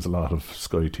 and there was a lot of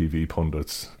Sky TV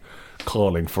pundits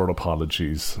calling for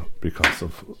apologies because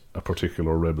of a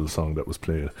particular rebel song that was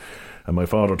played. And my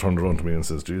father turned around to me and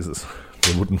says, "Jesus,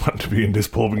 they wouldn't want to be in this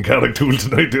pub in Carricktool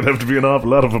tonight. There'd have to be an awful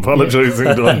lot of apologising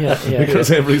done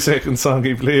because every second song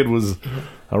he played was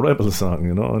a rebel song,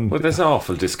 you know." And well, there's an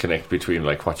awful disconnect between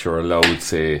like what you're allowed,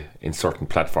 say, in certain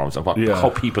platforms and how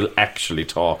people actually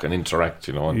talk and interact,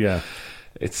 you know. And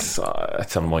it's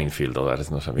a minefield, though, that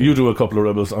isn't it? I mean, you do a couple of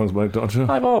rebel songs, Mike, don't you?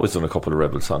 I've always done a couple of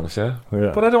rebel songs, yeah.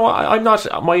 But I don't. I'm not.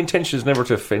 My intention is never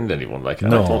to offend anyone. Like,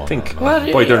 no. I don't think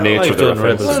by their nature they're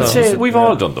offensive. We've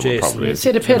all done them, probably.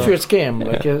 Say the Patriots game.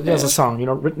 Like, there's a song, you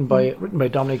know, written by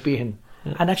Dominic Behan,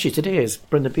 and actually today is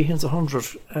Brendan Behan's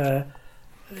 100th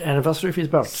anniversary of his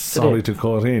birth. Sorry to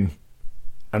call in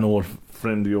an old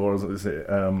friend of yours,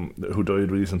 who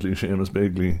died recently, Seamus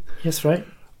Begley. Yes, right.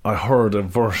 I heard a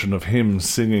version of him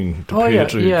singing the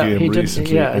Patriot game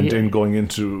recently, and then going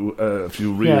into a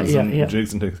few reels and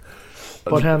jigs and things.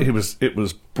 But it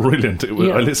was brilliant. I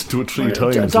listened to it 3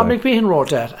 times. Dominic Behan wrote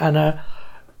that, and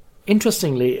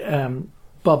interestingly,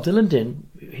 Bob Dylan did.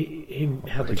 He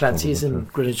had the Clancy's in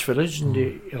Greenwich Village in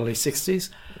the early 60s.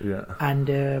 Yeah,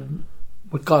 and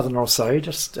with God on our side,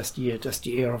 that's the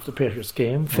year of the Patriots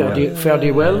game.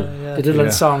 Fairly well. The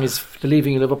Dylan song is "The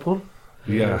Leaving Liverpool."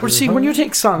 Yeah. But see, when you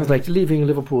take songs like "Leaving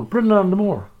Liverpool," "Brindle on the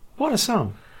Moor," what a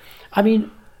song! I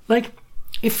mean, like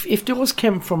if those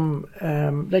came from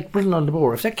like "Brindle on the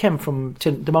Moor," if that came from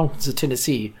the mountains of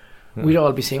Tennessee, we'd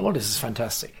all be saying, "Oh, this is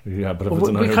fantastic." Yeah, but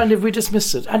we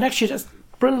dismissed it, and actually, that's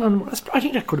 "Brindle on the Moor." I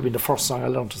think that could have been the first song I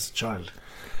learned as a child.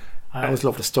 I always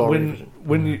loved the story.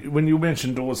 When you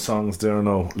mentioned those songs there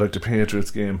now, like the Patriots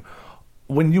game,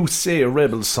 when you say a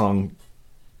rebel song,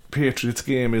 Patriots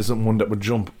game isn't one that would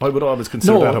jump. I would always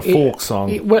consider that a folk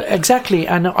song. Well, exactly,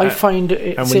 and I find.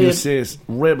 And when you say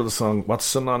rebel song, what's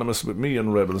synonymous with me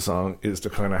and rebel song is the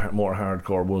kind of more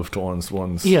hardcore Wolf Tones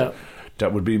ones. Yeah,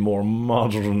 that would be more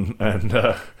modern and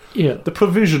the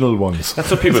provisional ones.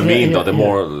 That's what people mean, though. The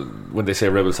more when they say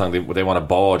rebel song, they want a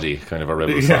bawdy kind of a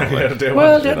rebel song.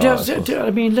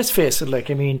 I mean, let's face it.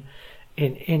 Like, I mean,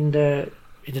 in the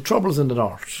Troubles in the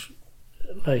North,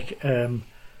 like.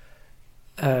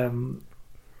 The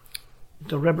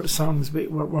rebel songs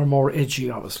were more edgy,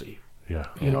 obviously. Yeah,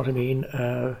 you know what I mean.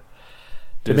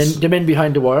 The men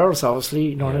behind the wires, obviously.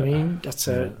 You know what I mean. That's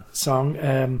a song.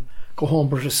 Go Home,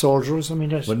 British Soldiers. I mean,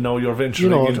 but now you're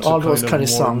venturing into all those kind of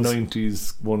more songs.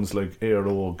 90s ones like Air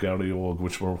Og, Gary Og,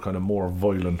 which were kind of more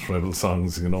violent rebel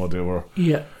songs. You know, they were.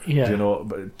 Yeah. You know,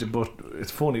 but it's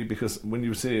funny because when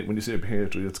you say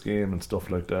Patriots game and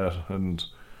stuff like that, and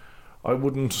I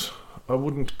wouldn't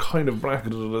kind of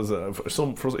bracket it as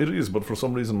it is, but for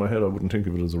some reason in my head I wouldn't think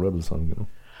of it as a rebel song, you know.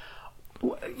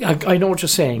 I know what you're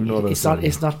saying. It's not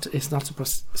a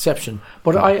perception.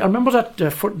 But I remember that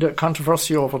the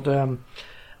controversy over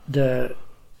the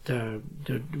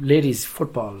ladies'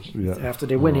 football after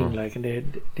they winning, like, and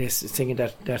they singing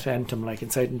that anthem like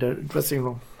inside in the dressing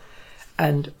room,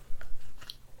 and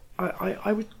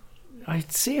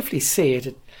I'd safely say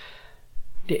that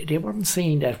they weren't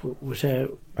saying that with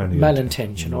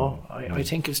malintent, you know. I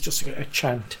think it's just a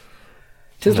chant.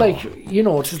 It's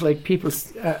like people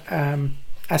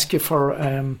ask you for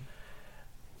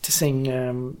to sing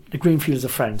 "The Green Fields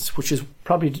of France," which is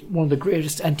probably one of the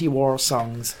greatest anti-war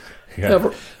songs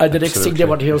ever. And the next thing they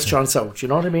want to hear is Sean South. You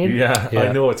know what I mean? Yeah.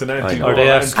 I know it's an anti-war.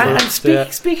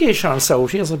 And speaking of Sean South,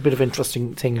 here's a bit of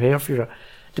interesting thing here for you.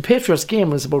 The Patriots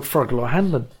game was about Fergal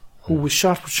O'Hanlon, who was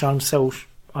shot with Sean South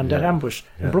on that ambush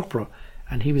in Brookborough,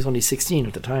 and he was only 16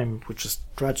 at the time, which is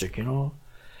tragic, you know.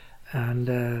 and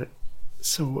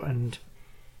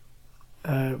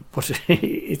but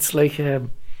it's like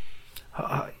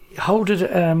how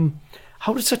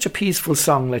did such a peaceful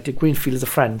song like the Greenfields of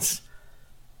France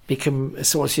become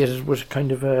associated with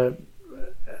kind of a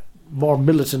more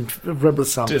militant rebel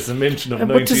song? There's a mention of But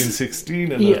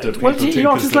 1916 and that people think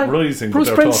it's is like rising. Bruce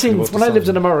but they're talking Springsteen. about When the I lived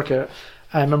song. in America,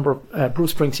 I remember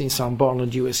Bruce Springsteen's song "Born in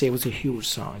the USA" was a huge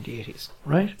song in the 80s,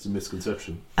 right? It's a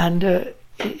misconception. And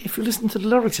if you listen to the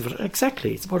lyrics of it,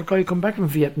 exactly, it's about a guy come back from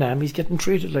Vietnam. He's getting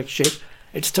treated like shit.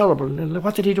 It's terrible. And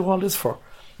what did he do all this for?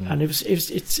 And it's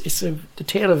the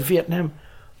tale of Vietnam,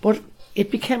 but it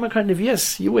became a kind of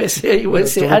USA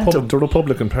anthem. The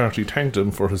Republican Party thanked him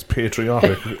for his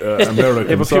patriotic American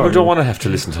Yeah, but song. people don't want to have to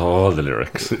listen to all the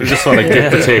lyrics. They just want to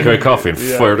get the takeaway coffee and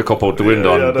fire the cup out the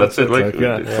window. Yeah, and that's it. Like,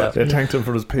 They thanked him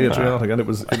for his patriotic, and it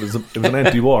was an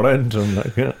anti-war anthem.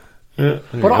 Like,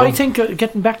 But I think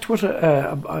getting back to it,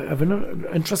 I have an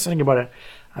interesting thing about it,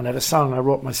 and I have a song I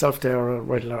wrote myself there. I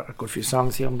write a good few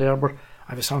songs here and there, but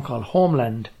I have a song called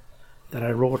 "Homeland" that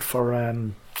I wrote for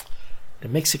the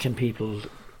Mexican people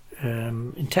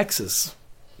in Texas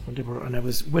when they were, and I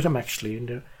was with them actually.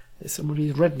 And some of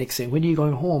these rednecks saying, "When are you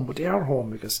going home?" But they are home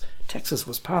because Texas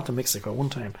was part of Mexico one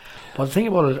time. But the thing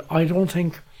about it, I don't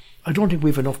think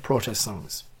we've enough protest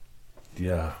songs.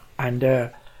 yeah. And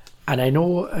I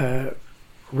know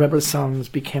rebel songs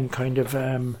became kind of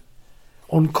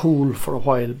uncool for a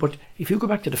while, but if you go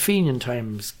back to the Fenian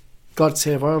times, "God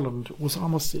Save Ireland" was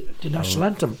almost the national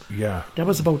anthem. Yeah. That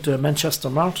was about the Manchester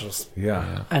Martyrs.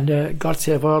 Yeah. And "God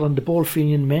Save Ireland," the Bold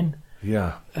Fenian Men,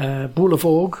 Yeah. "Bull of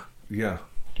Vogue," Yeah.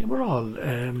 they were all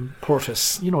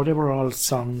protests. They were all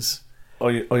songs.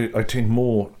 I think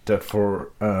more that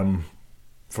for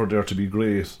there to be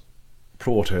great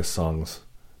protest songs,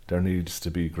 there needs to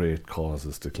be great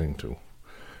causes to cling to.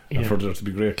 And for there to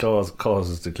be great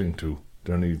causes to cling to,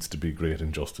 there needs to be great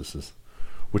injustices.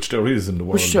 Which there is in the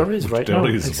world. Which there is right there now.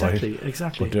 is, Exactly, right?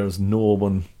 exactly. But there's no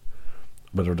one,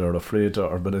 whether they're afraid to,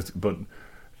 but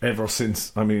ever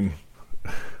since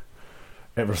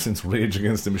Rage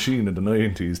Against the Machine in the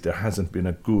 90s, there hasn't been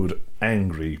a good,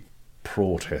 angry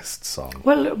protest song.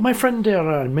 Well, my friend there,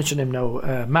 I'll mention him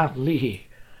now, Martin Leahy,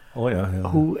 Oh, yeah.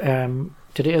 who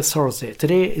today is Thursday.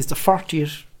 Today is the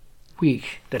 40th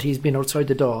week that he's been outside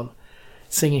the Dáil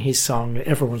singing his song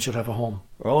 "Everyone Should Have a Home."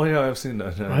 Oh, yeah, I've seen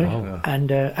that. Yeah, Right? yeah. And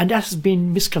that has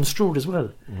been misconstrued as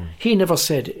well. He never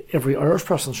said every Irish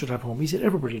person should have a home. He said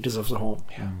everybody deserves a home.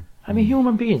 I mean,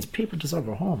 human beings, people deserve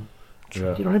a home.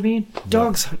 Yeah. Do you know what I mean?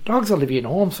 Dogs ought to be in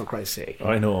homes, for Christ's sake.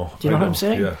 I know. Do you know what I'm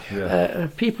saying? Yeah.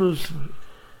 People.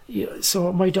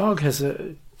 So my dog has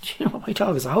a. My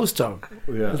dog is a house dog.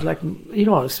 Yeah. It's like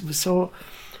so. What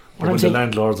When I'm the saying,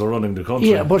 landlords are running the country.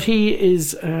 yeah, but he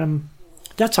is.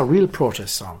 That's a real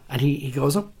protest song, and he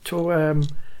goes up to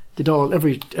the Dáil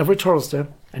every Thursday,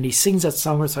 and he sings that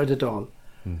song outside the Dáil,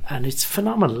 and it's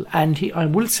phenomenal. And I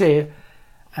will say,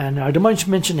 and I don't mind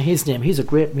mentioning his name. He's a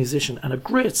great musician and a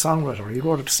great songwriter. He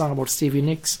wrote a song about Stevie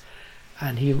Nicks,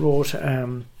 and he wrote.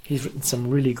 He's written some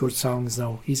really good songs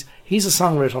now. He's a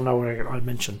songwriter now. I'll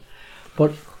mention,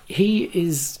 but he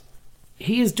is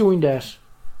doing that.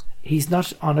 He's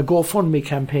not on a GoFundMe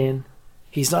campaign.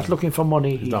 He's not looking for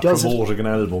money. He's he not does promoting an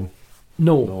album.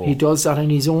 No, he does that on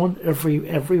his own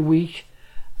every week,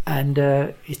 and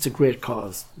it's a great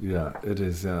cause. Yeah, it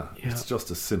is. Yeah, Yeah. it's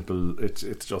just a simple. It's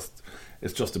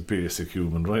just a basic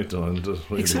human right. And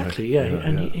really, Exactly, yeah.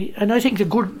 And I think the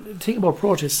good thing about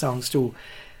protest songs too,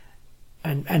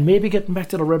 and maybe getting back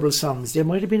to the rebel songs, there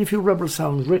might have been a few rebel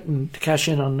songs written to cash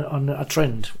in on a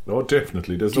trend. Oh,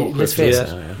 definitely. There's no Let's question.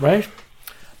 face it, right?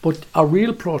 But a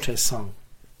real protest song,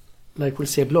 like we'll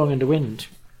say "Blowing in the Wind,"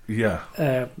 Yeah,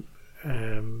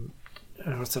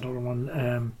 what's that other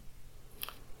one?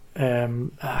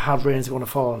 "Hard Rain's Gonna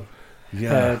Fall."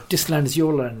 yeah. "This Land Is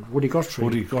Your Land," Woody Guthrie.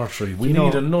 Woody Guthrie. We You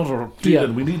need know, another Dylan. yeah.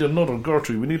 We need another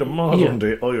Guthrie. We need a modern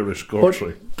day Irish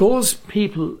Guthrie. But those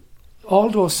people, all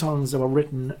those songs that were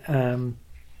written,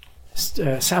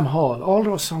 Sam Hall, all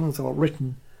those songs that were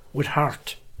written with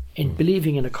heart, in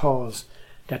believing in a cause,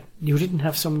 that you didn't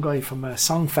have some guy from a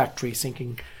song factory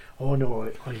thinking, "Oh no,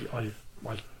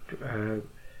 I'll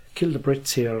kill the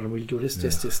Brits here and we'll do this, and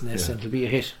this, and it'll be a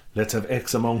hit." Let's have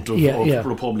X amount of Yeah.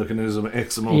 republicanism,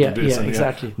 X amount of this. Yeah, and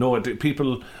exactly. No,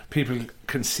 people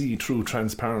can see through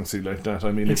transparency like that.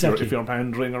 I mean, Exactly. if you're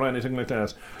pandering or anything like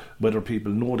that, whether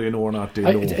people know they know or not, they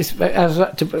know.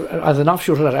 As an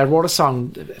offshoot of that, I wrote a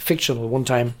song, fictional, one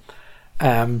time,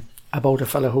 about a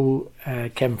fellow who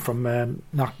came from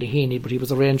Knocknaheeny, but he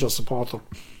was a Rangers supporter.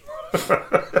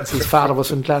 His father was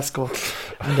from Glasgow.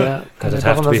 And, That'd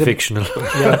have to be fictional.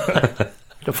 Yeah.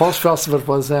 The first verse of it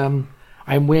was,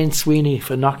 I'm Wayne Sweeney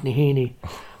from Knocknaheeny.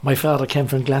 My father came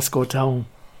from Glasgow town.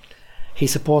 He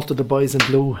supported the boys in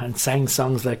blue and sang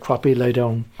songs like Croppies Lie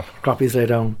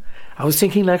Down. I was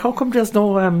thinking, like, how come there's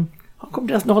no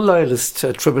loyalist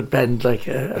tribute band? Like,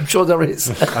 I'm sure there is.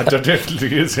 There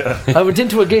definitely is, yeah. I went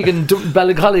into a gig in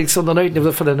Ballycollig Sunday night and there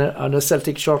was a fella on a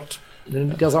Celtic shirt.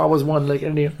 And there's always one, like,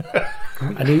 and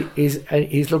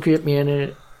he's looking at me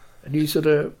and he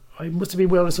said, I must have been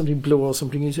wearing something blue or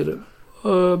something. He said,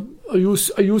 are you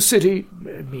City?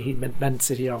 He meant Man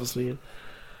City, obviously.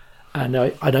 And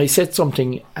I said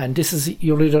something, and this is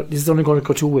only going to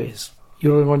go two ways.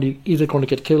 You're either going to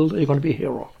get killed or you're going to be a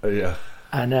hero. Yeah.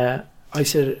 And I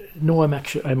said, no, I'm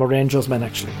a Rangers man,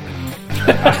 actually.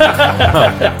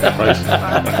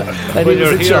 Well,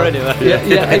 you're here anyway.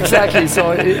 Yeah, exactly.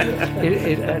 So it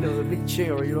was a big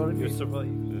cheer, you know what I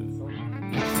mean?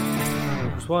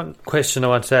 There's one question I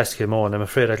want to ask you, Mo, and I'm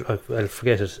afraid I'll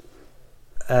forget it.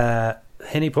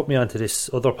 Henny put me onto this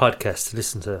other podcast to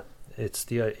listen to. It's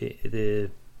the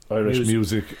Irish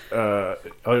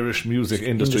music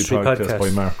industry podcast by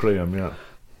Mark Graham, yeah.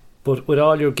 But with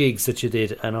all your gigs that you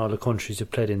did and all the countries you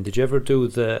played in, did you ever do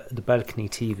the balcony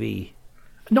TV?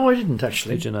 No, I didn't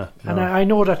actually. Did you not? No. And I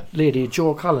know that lady,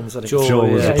 Jo Collins. I think. Jo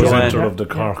was the presenter yeah. of the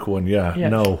Cork one, yeah.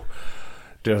 No.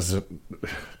 There's a...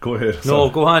 Go ahead. No,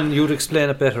 go on. You'd explain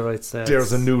it better, I'd say.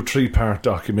 There's a new 3-part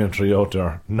documentary out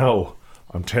there. No,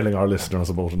 I'm telling our listeners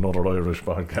about another Irish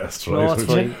podcast, right? No, it's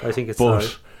fine. I think it's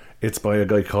But it's by a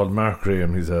guy called Mark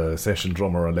Graham. He's a session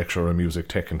drummer and lecturer in music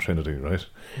tech in Trinity, right?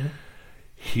 Yeah.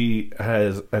 He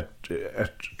has a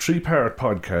 3-part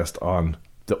podcast on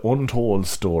the untold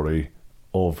story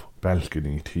of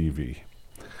Balcony TV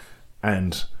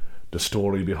and the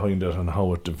story behind it and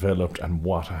how it developed and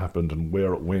what happened and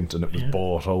where it went, and it was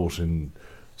bought out in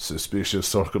suspicious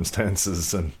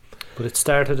circumstances. But it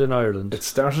started in Ireland. It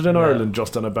started in Ireland,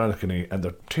 just on a balcony, and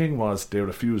the thing was they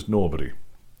refused nobody.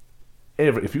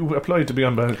 If you applied to be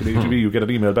on Balcony TV, you get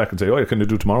an email back and say, "Oh, can you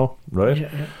do tomorrow?" Right?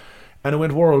 Yeah. And it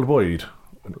went worldwide.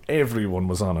 And everyone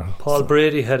was on it. Paul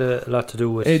Brady had a lot to do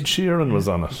with Ed Sheeran was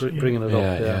on it, bringing it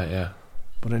up. Yeah.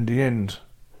 But in the end,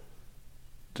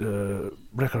 the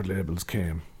record labels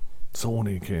came,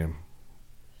 Sony came,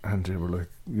 and they were like,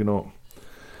 you know,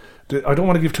 I don't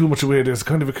want to give too much away. There's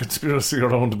kind of a conspiracy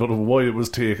around about why it was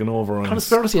taken over.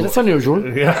 Conspiracy, that's unusual.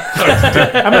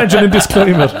 Yeah, imagine in this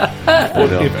climate.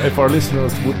 But if our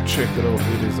listeners would check it out,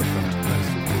 it is a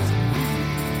fantastic piece.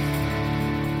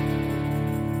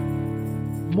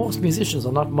 Most musicians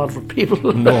are not moderate people.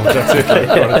 No, that's it.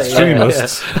 They're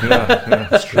extremists. Yeah,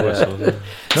 it's true.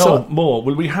 Now, so, Mo,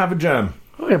 will we have a jam?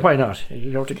 Oh, yeah, why not?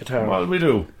 You know the guitar. Well, we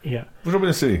do. Yeah. What are we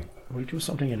going to see? We'll do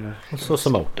something in there. Let's throw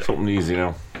some out there. Something easy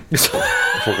now.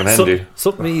 Fucking handy.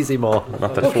 Something easy, Mo.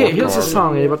 Okay, here's a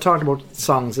song. We were talking about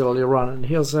songs earlier on, and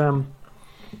here's a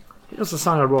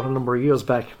song I wrote a number of years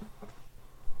back.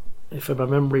 If I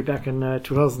remember, back in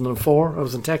 2004, I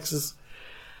was in Texas,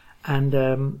 and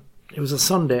it was a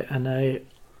Sunday, and I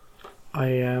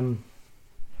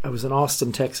was in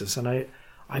Austin, Texas, and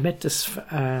I met this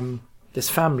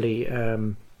family.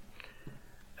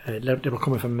 They were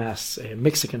coming from Mass, a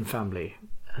Mexican family,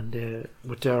 and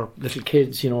with their little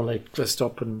kids, you know, like dressed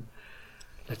up and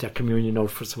like their communion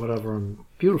outfits or whatever, and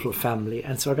beautiful family.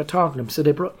 And so I got talking to them. So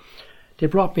they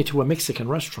brought me to a Mexican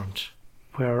restaurant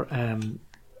where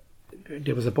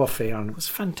there was a buffet on. It was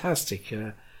fantastic,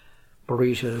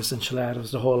 burritos,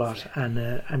 enchiladas, the whole lot,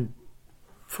 and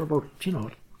for about $10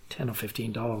 or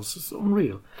 $15, it's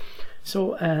unreal.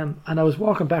 So, and I was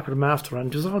walking back with them after,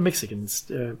 and it was all Mexicans,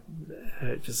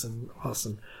 just in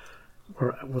Austin,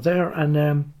 were there,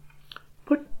 and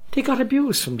but they got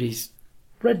abused from these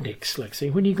rednecks, like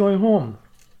saying, "When are you going home?"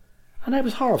 And I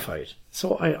was horrified.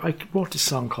 So I wrote this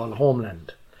song called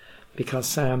Homeland,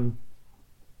 because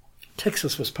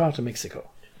Texas was part of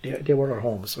Mexico. They were our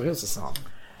home. So here's the song,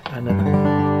 and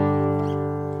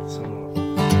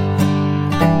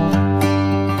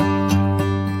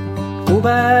go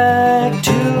back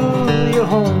to your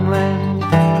homeland,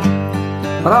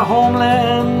 but our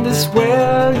homeland is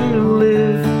where you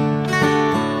live.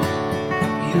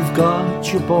 You've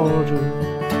got your border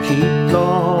to keep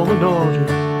law and order,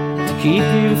 to keep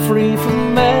you free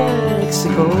from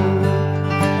Mexico.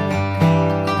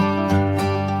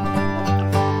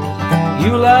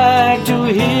 You like to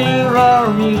hear our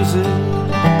music,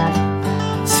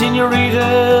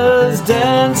 senoritas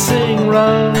dancing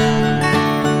round.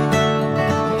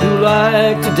 You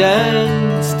like to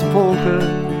dance to polka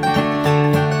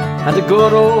and the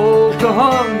good old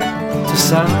cajon to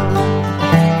sound.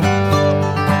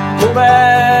 Go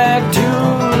back to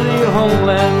your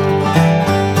homeland,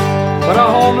 but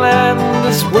our homeland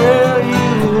is where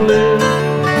you live.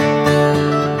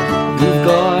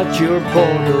 your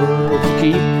border, to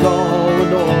keep law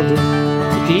and order,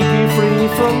 to keep you free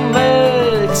from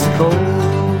Mexico.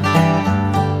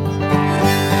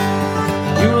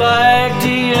 You like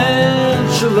the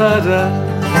enchilada,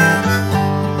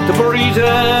 the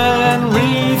burrito and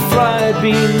refried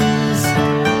beans,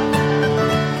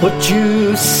 but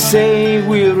you say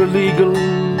we're illegal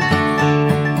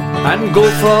and go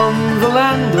from the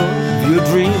land of your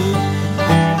dream.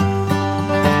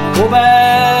 Go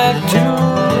back to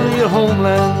your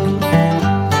homeland,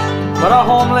 but our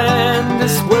homeland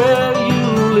is where you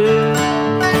live.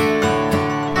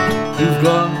 You've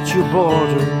got your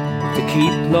border to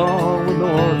keep law and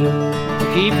order, to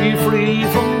keep you free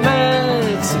from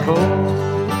Mexico.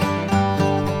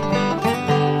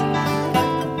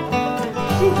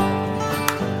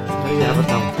 There you have it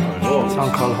now. A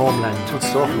song called Homeland. Good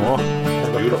stuff, no?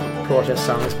 Beautiful. Protest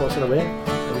song, I suppose, in a way.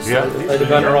 Yeah. I'd have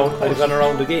gone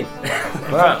around again.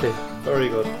 Exactly. Very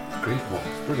good. Great, Mo.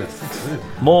 Brilliant.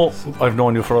 Mo, I've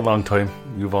known you for a long time.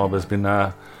 You've always been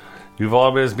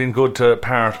good to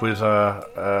part with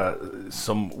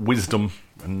some wisdom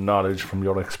and knowledge from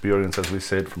your experience, as we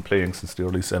said, from playing since the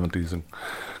early 70s in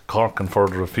Cork and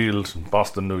further afield, in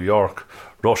Boston, New York,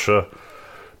 Russia,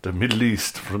 the Middle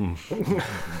East, from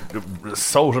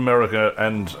South America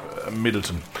and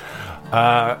Middleton.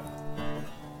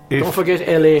 Don't forget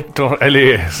LA.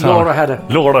 LA. Sorry. Laura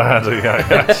Hadda, yeah.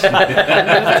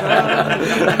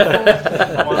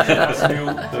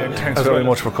 Thanks very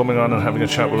much for coming on and having a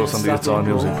chat with us on the It's All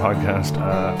Music podcast.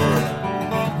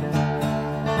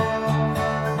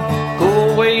 Go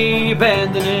away,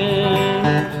 abandoning.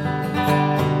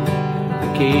 I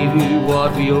gave you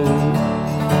what we owe.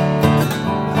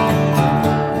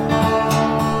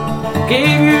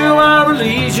 Gave you our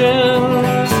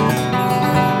allegiance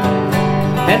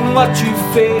and watch you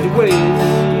fade away.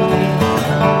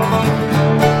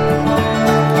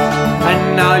 And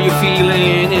now you're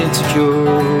feeling insecure.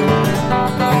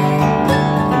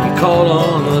 You call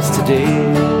on us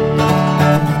today.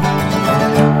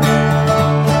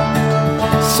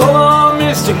 So long,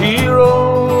 Mr.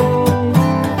 Hero,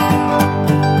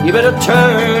 you better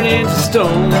turn into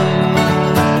stone.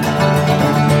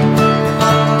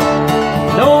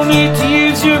 No need to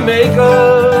use your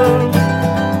makeup,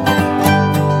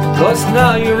 'cause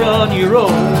now you're on your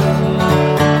own.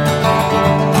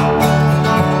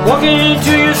 Walk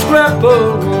into your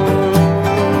scrapbook,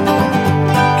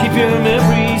 keep your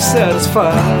memories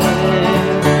satisfied.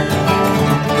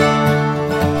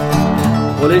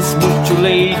 Well, it's much too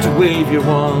late to wave your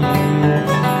wand,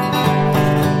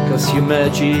 'cause your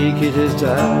magic, it has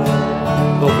died.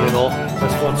 Lovely enough.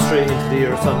 That's one straight into the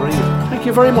ear. It's unreal. Thank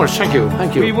you very much. Thank you.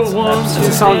 Thank you. We were once There's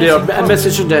a sound there, a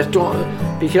message in that. Don't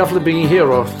be careful of being a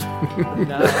hero.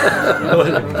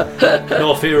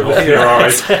 No fear of a fear.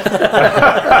 Alright.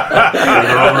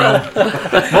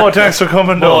 Mo, thanks for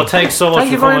coming down. No, thanks so much.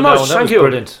 Thank you for very coming much. down. That Thank was you.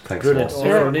 Brilliant. Thanks, Brilliant.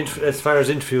 Mo. As far as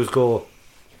interviews go,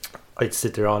 I'd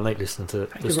sit there all night listening to the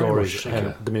you very stories much.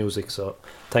 and the music. So,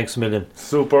 thanks a million.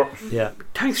 Super. Yeah.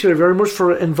 Thanks very much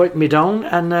for inviting me down.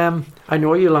 And I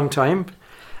know you a long time.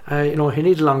 You know, he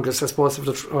needed the longest, I suppose, of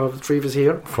the three of us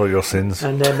here. For your sins.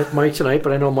 And met Mike tonight,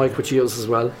 but I know Mike with yours as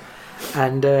well.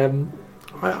 And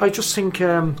I just think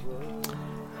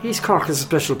East Cork is a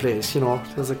special place. You know,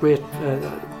 there's a great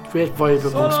vibe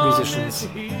amongst musicians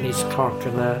in East Cork,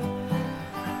 and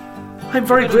I'm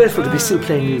very grateful to be still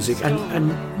playing music,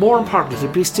 and more importantly,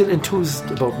 to be still enthused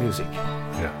about music.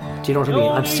 Yeah. Do you know what I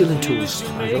mean? I'm still enthused.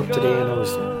 I got up today and I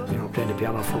was, playing the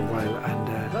piano for a while, and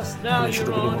I should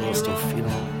have been doing more stuff,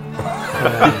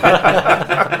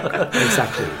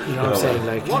 Exactly. You know what I'm saying?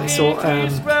 Like, so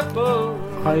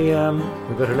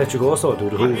We better let you go, so do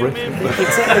the hoovering.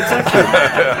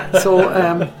 Exactly. So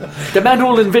the man who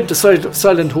will invent the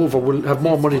silent Hoover will have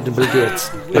more money than Bill Gates.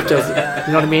 You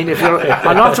know what I mean? If you're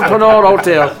an entrepreneur out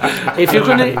there, if you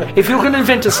can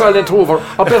invent a silent Hoover,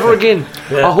 or better again,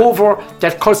 a Hoover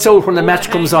that cuts out when the match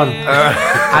comes on.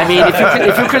 I mean,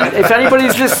 if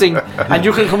anybody's listening and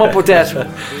you can come up with that,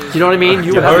 you know what I mean?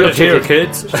 You heard it here,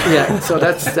 kids. Yeah. So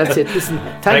that's it. Listen,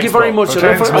 thank you Thanks, very Mo. much.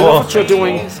 Thanks, I love what you're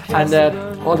doing, and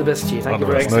all the best to you. Thank you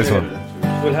very much. Nice one.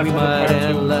 We'll have You might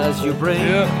analyze your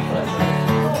brain.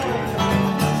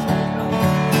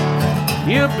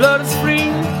 Your blood is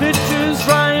free, pictures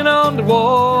drying on the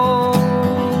wall,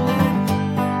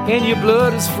 and your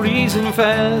blood is freezing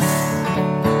fast.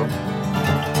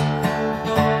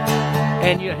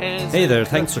 And your hands. Hey there,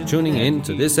 thanks for tuning in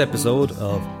to this episode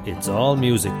of It's All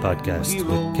Music Podcast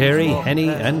with Kerry, Henny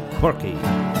and Quirky.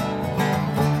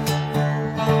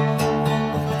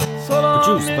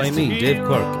 Produced produced by me, Dave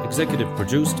Quirk. Executive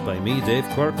produced by me, Dave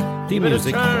Quirk. Theme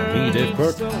music by me, Dave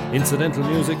Quirk. Incidental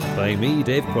music by me,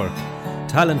 Dave Quirk.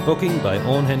 Talent booking by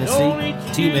Owen Hennessy.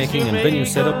 Tea making and venue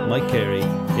setup, Mike Carey.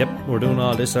 Yep, we're doing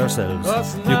all this ourselves.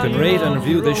 You can rate and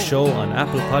review this show on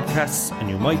Apple Podcasts, and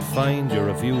you might find your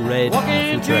review read in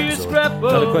a future episode.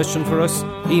 Got a question for us?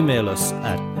 Email us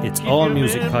at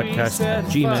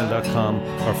itsallmusicpodcast@gmail.com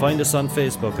or find us on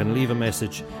Facebook and leave a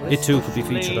message. It too could be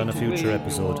featured on a future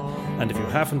episode. And if you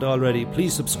haven't already,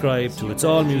 please subscribe to It's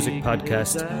All Music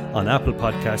Podcast on Apple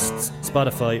Podcasts,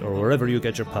 Spotify, or wherever you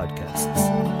get your podcasts.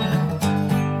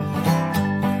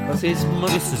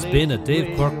 This has been a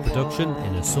Dave Quirk production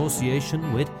in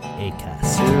association with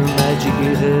ACAST.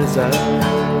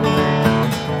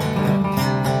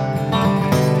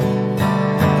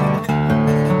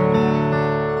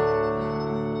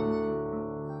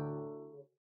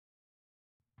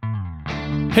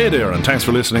 Hey there, and thanks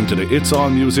for listening to the It's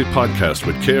All Music podcast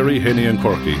with Carey, Henny and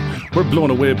Quirky. We're blown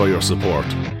away by your support.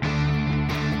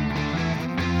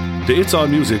 The It's All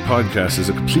Music podcast is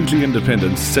a completely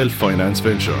independent, self-financed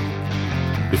venture.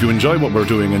 If you enjoy what we're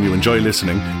doing and you enjoy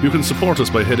listening, you can support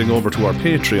us by heading over to our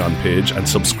Patreon page and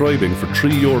subscribing for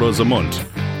 €3 a month.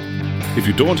 If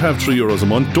you don't have €3 a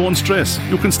month, don't stress.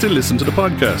 You can still listen to the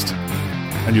podcast.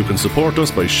 And you can support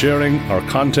us by sharing our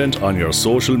content on your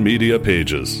social media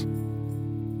pages.